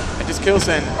now, and just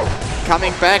K1llsen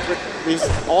coming back with these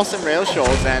awesome rail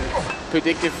shots and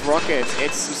predictive rockets.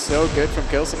 It's so good from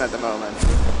K1llsen at the moment.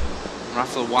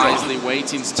 Rapha wisely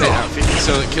waiting to take that 50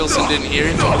 so that K1llsen didn't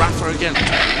hear him, but Rapha again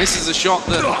misses a shot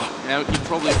that you'd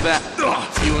probably bet a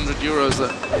few €100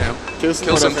 that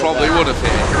K1llsen probably would have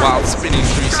hit it while spinning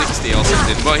 360 or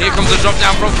something. But here comes a drop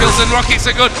down from K1llsen. Rockets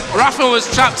are good. Rapha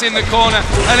was trapped in the corner,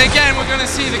 and again we're going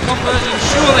to see the conversion.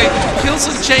 Surely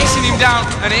K1llsen chasing him down,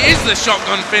 and it is the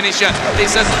shotgun finisher.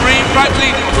 It's a 3-frag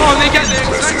lead. Oh, and they get the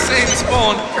exact same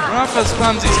spawn. Rapha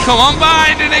spams his come on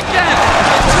bind, and again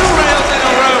 2 rails in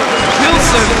a row.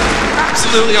 K1llsen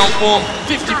absolutely on form,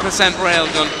 50%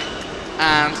 railgun,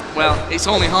 and well, it's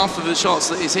only half of the shots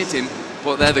that he's hitting,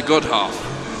 but they're the good half.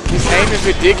 His aim is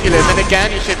ridiculous, and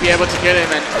again, you should be able to kill him.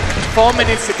 And 4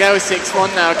 minutes to go,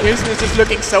 6-1 now. K1llsen is just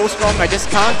looking so strong. I just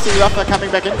can't see Rapha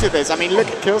coming back into this. I mean, look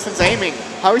at K1llsen's aiming.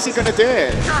 How is he going to do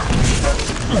it?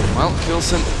 Well,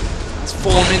 K1llsen has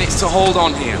 4 minutes to hold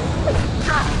on here.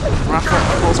 Rapha,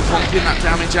 of course, pumping that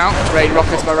damage out. Great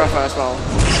rockets by Rapha as well.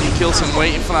 See K1llsen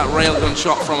waiting for that railgun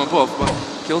shot from above, but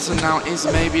K1llsen now is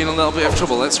maybe in a little bit of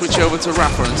trouble. Let's switch over to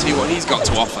Rapha and see what he's got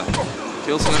to offer.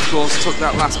 K1llsen, of course, took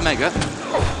that last Mega.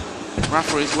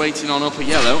 Rapha is waiting on upper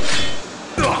yellow.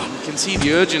 You can see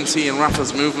the urgency in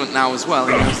Rapha's movement now as well.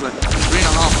 He knows that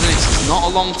 3.5 minutes is not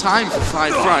a long time for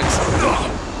 5 frags.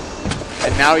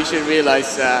 And now he should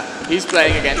realize he's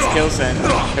playing against K1llsen,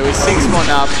 who is 6-1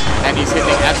 up, and he's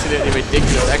hitting absolutely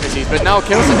ridiculous accuracies. But now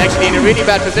K1llsen actually in a really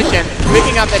bad position.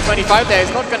 Picking up that 25 there is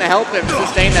not going to help him to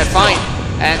sustain that fight.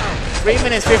 And 3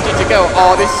 minutes 50 to go.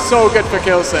 Oh, this is so good for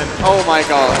K1llsen. Oh my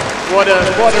god. What a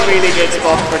really good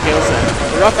spot for K1llsen.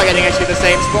 Rapha getting actually the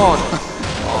same spawn.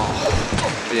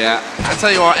 Yeah, I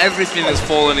tell you what, everything has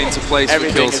fallen into place for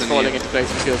K1llsen. Everything is falling into place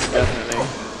for K1llsen, definitely.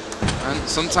 And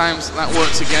sometimes that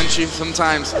works against you,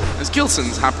 sometimes, as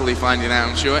K1llsen's happily finding out,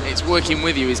 I'm sure, it's working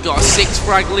with you. He's got a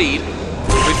 6-frag lead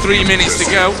with 3 minutes to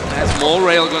go. There's more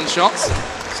railgun shots.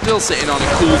 Still sitting on a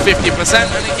cool 50%,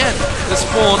 and again, the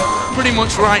spawn pretty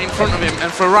much right in front of him.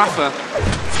 And for Rapha,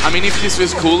 I mean, if this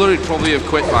was cooler, he'd probably have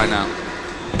quit by now.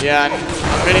 Yeah,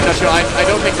 I'm really not sure. I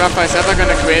don't think Rapha is ever going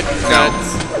to quit. No,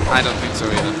 I don't think so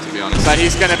either, to be honest. But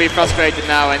he's going to be frustrated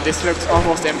now, and this looks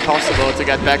almost impossible to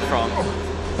get back from.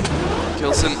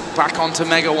 K1llsen back onto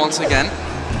Mega once again.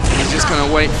 He's just going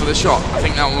to wait for the shot. I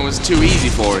think that one was too easy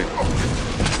for him.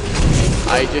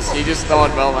 He just thought,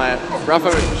 well,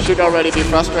 Rapha should already be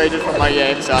frustrated from my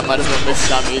aim, so I might as well miss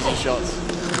some easy shots.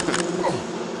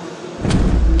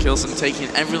 K1llsen taking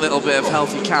every little bit of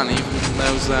health he can, even from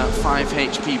those 5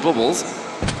 HP bubbles.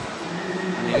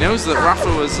 And he knows that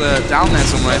Rapha was down there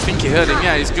somewhere. I think he heard him.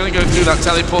 Yeah, he's going to go through that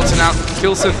teleporter now.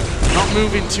 K1llsen not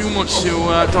moving too much to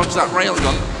dodge that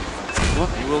railgun. But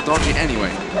he will dodge it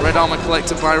anyway. Red armor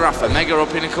collected by Rapha. Mega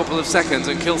up in a couple of seconds,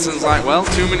 and K1llsen's like, well,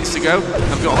 2 minutes to go.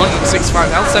 I've got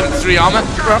 165 health, 73 armor.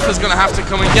 Rapha's going to have to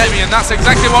come and get me, and that's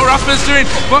exactly what Rapha's doing.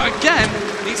 But again,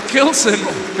 it's K1llsen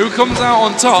who comes out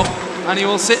on top, and he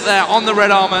will sit there on the red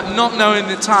armor, not knowing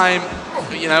the time,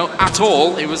 at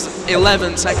all. It was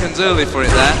 11 seconds early for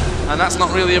it there, and that's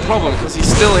not really a problem because he's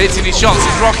still hitting his shots.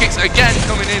 His rockets again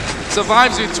coming in.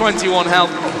 Survives with 21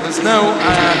 health. There's no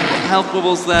health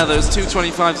bubbles there. Those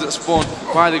 225s that spawned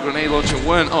by the grenade launcher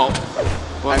weren't up.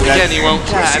 But and again, he won't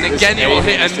care. And again, he will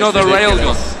hit another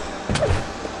railgun.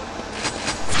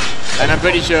 And I'm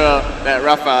pretty sure that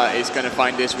Rapha is going to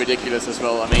find this ridiculous as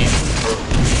well. I mean,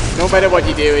 no matter what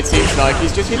you do, it seems like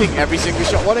he's just hitting every single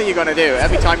shot. What are you going to do?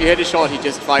 Every time you hit a shot, he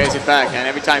just fires it back. And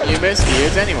every time you miss, he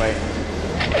hits anyway.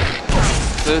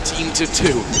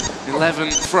 13-2. 11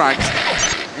 frags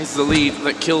is the lead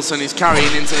that K1llsen is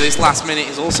carrying into this last minute.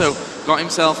 He's also got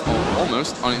himself, or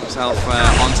almost on himself,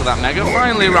 onto that Mega.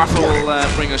 Finally, Rapha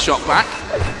will bring a shot back.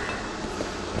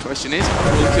 Question is,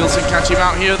 will K1llsen catch him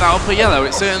out here at that upper yellow?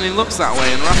 It certainly looks that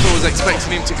way, and Rapha was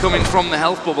expecting him to come in from the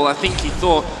health bubble. I think he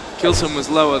thought K1llsen was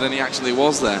lower than he actually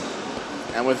was there.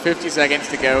 And with 50 seconds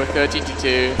to go,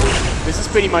 13-2, this is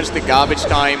pretty much the garbage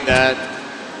time that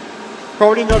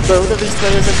probably not both of these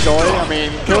players enjoy. I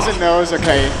mean, K1llsen knows,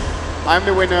 okay, I'm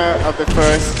the winner of the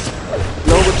first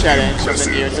global challenge of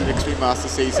the new Extreme Master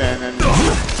season, and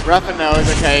Rapha knows,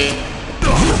 okay,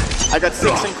 I got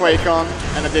 6 in QuakeCon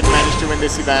and I didn't manage to win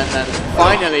this event, and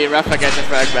finally Rapha gets a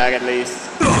frag bag at least.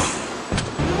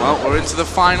 Well, we're into the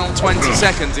final 20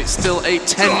 seconds. It's still a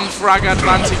 10 frag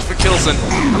advantage for K1llsen.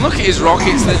 And look at his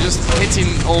rockets, they're just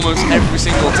hitting almost every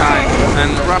single time.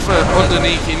 And Rapha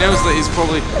underneath, he knows that he's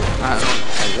probably,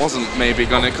 wasn't maybe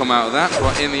going to come out of that,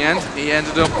 but in the end, he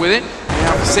ended up with it. We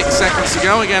have 6 seconds to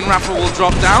go. Again, Rapha will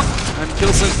drop down, and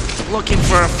K1llsen looking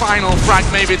for a final frag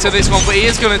maybe to this one, but he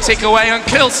is going to tick away, and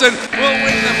K1llsen will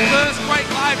win the first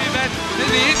QuakeLive event in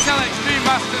the Intel Extreme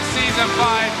Masters Season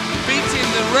 5. Beating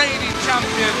the reigning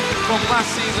champion from last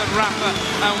season, Rapha,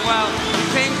 and well, he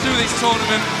came through this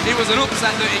tournament. It was an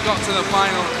upset that he got to the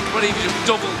final, but he just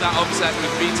doubled that upset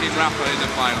with beating Rapha in the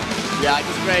final. Yeah,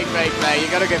 just great play. You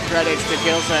gotta give credits to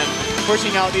K1llsen,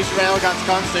 pushing out these railguns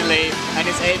constantly, and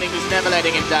his aiming, he's never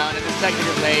letting him down, and his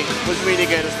technical play was really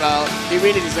good as well. He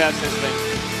really deserves this win.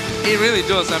 He really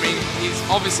does. I mean, he's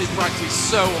obviously practiced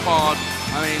so hard.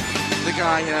 I mean, the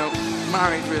guy, you know,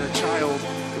 married with a child,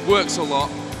 works a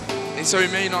lot. And so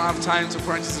he may not have time to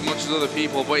practice as much as other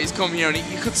people, but he's come here and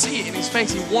you could see it in his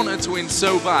face. He wanted to win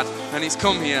so bad, and he's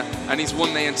come here and he's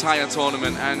won the entire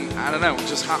tournament. And I don't know,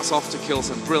 just hats off to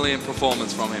K1llsen. Brilliant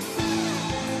performance from him.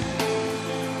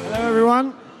 Hello,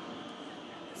 everyone.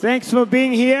 Thanks for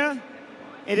being here.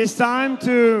 It is time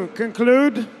to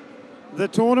conclude the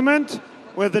tournament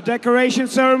with the decoration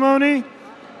ceremony.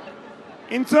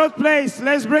 In third place,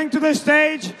 let's bring to the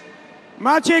stage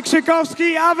Maciej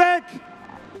Krzykowski, Avec.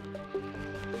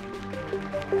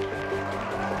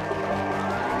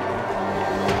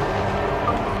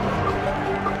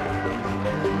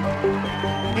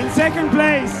 In second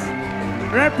place,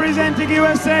 representing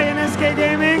USA and SK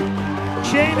Gaming,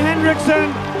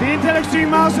 Hendrixson, the Intel Extreme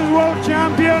Masters World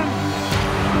Champion,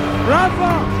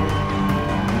 Rapha.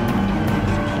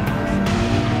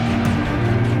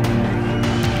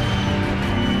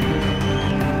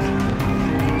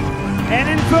 And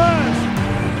in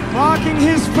first, marking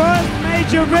his first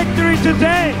major victory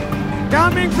today,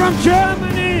 coming from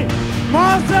Germany,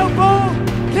 Marcel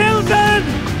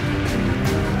K1llsen.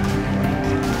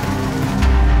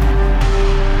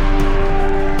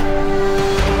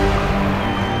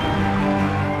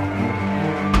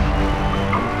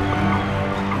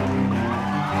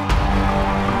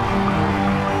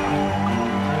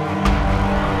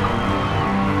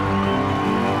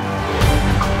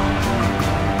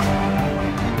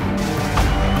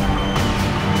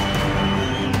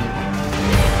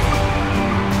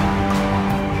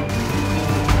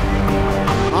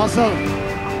 Marcel,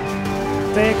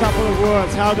 say a couple of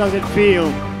words. How does it feel?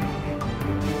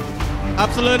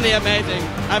 Absolutely amazing.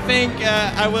 I think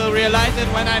I will realize it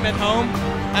when I'm at home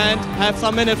and have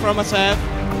some minute for myself.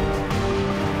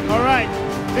 All right,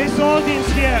 this audience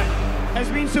here has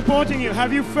been supporting you.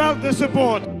 Have you felt the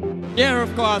support? Yeah,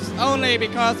 of course. Only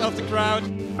because of the crowd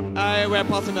were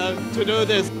possible to do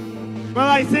this. Well,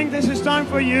 I think this is time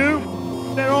for you.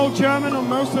 They're all German, or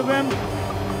most of them.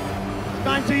 It's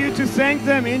time for you to thank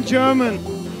them in German.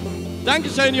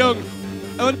 Dankeschön, Jungs.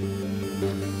 Und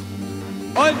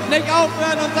nicht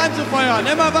aufhören, uns anzufeuern.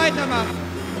 Immer weitermachen.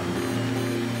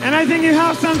 And I think you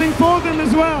have something for them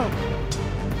as well.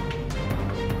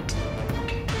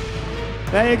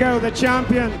 There you go, the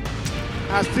champion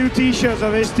has 2 t-shirts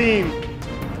of his team.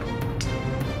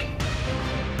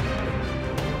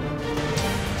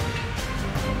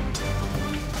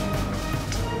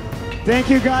 Thank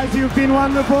you guys, you've been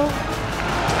wonderful.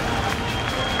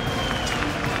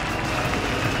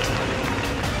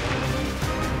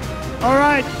 All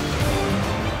right,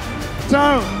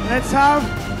 so let's have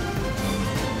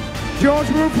George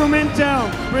Wu from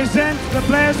Intel present the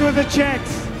players with the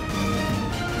checks.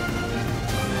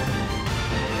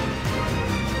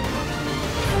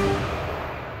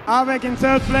 Avec in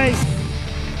third place.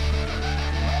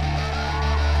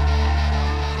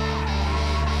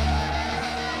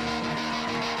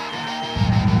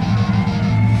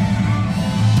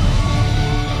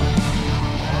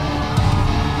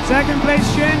 Second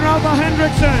place, Rapha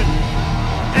Hendrixson.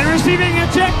 And receiving a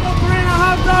check for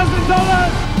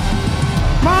 $3,500,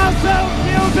 Marcel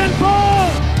K1llsen Paul.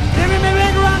 Give him a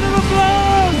big round of applause.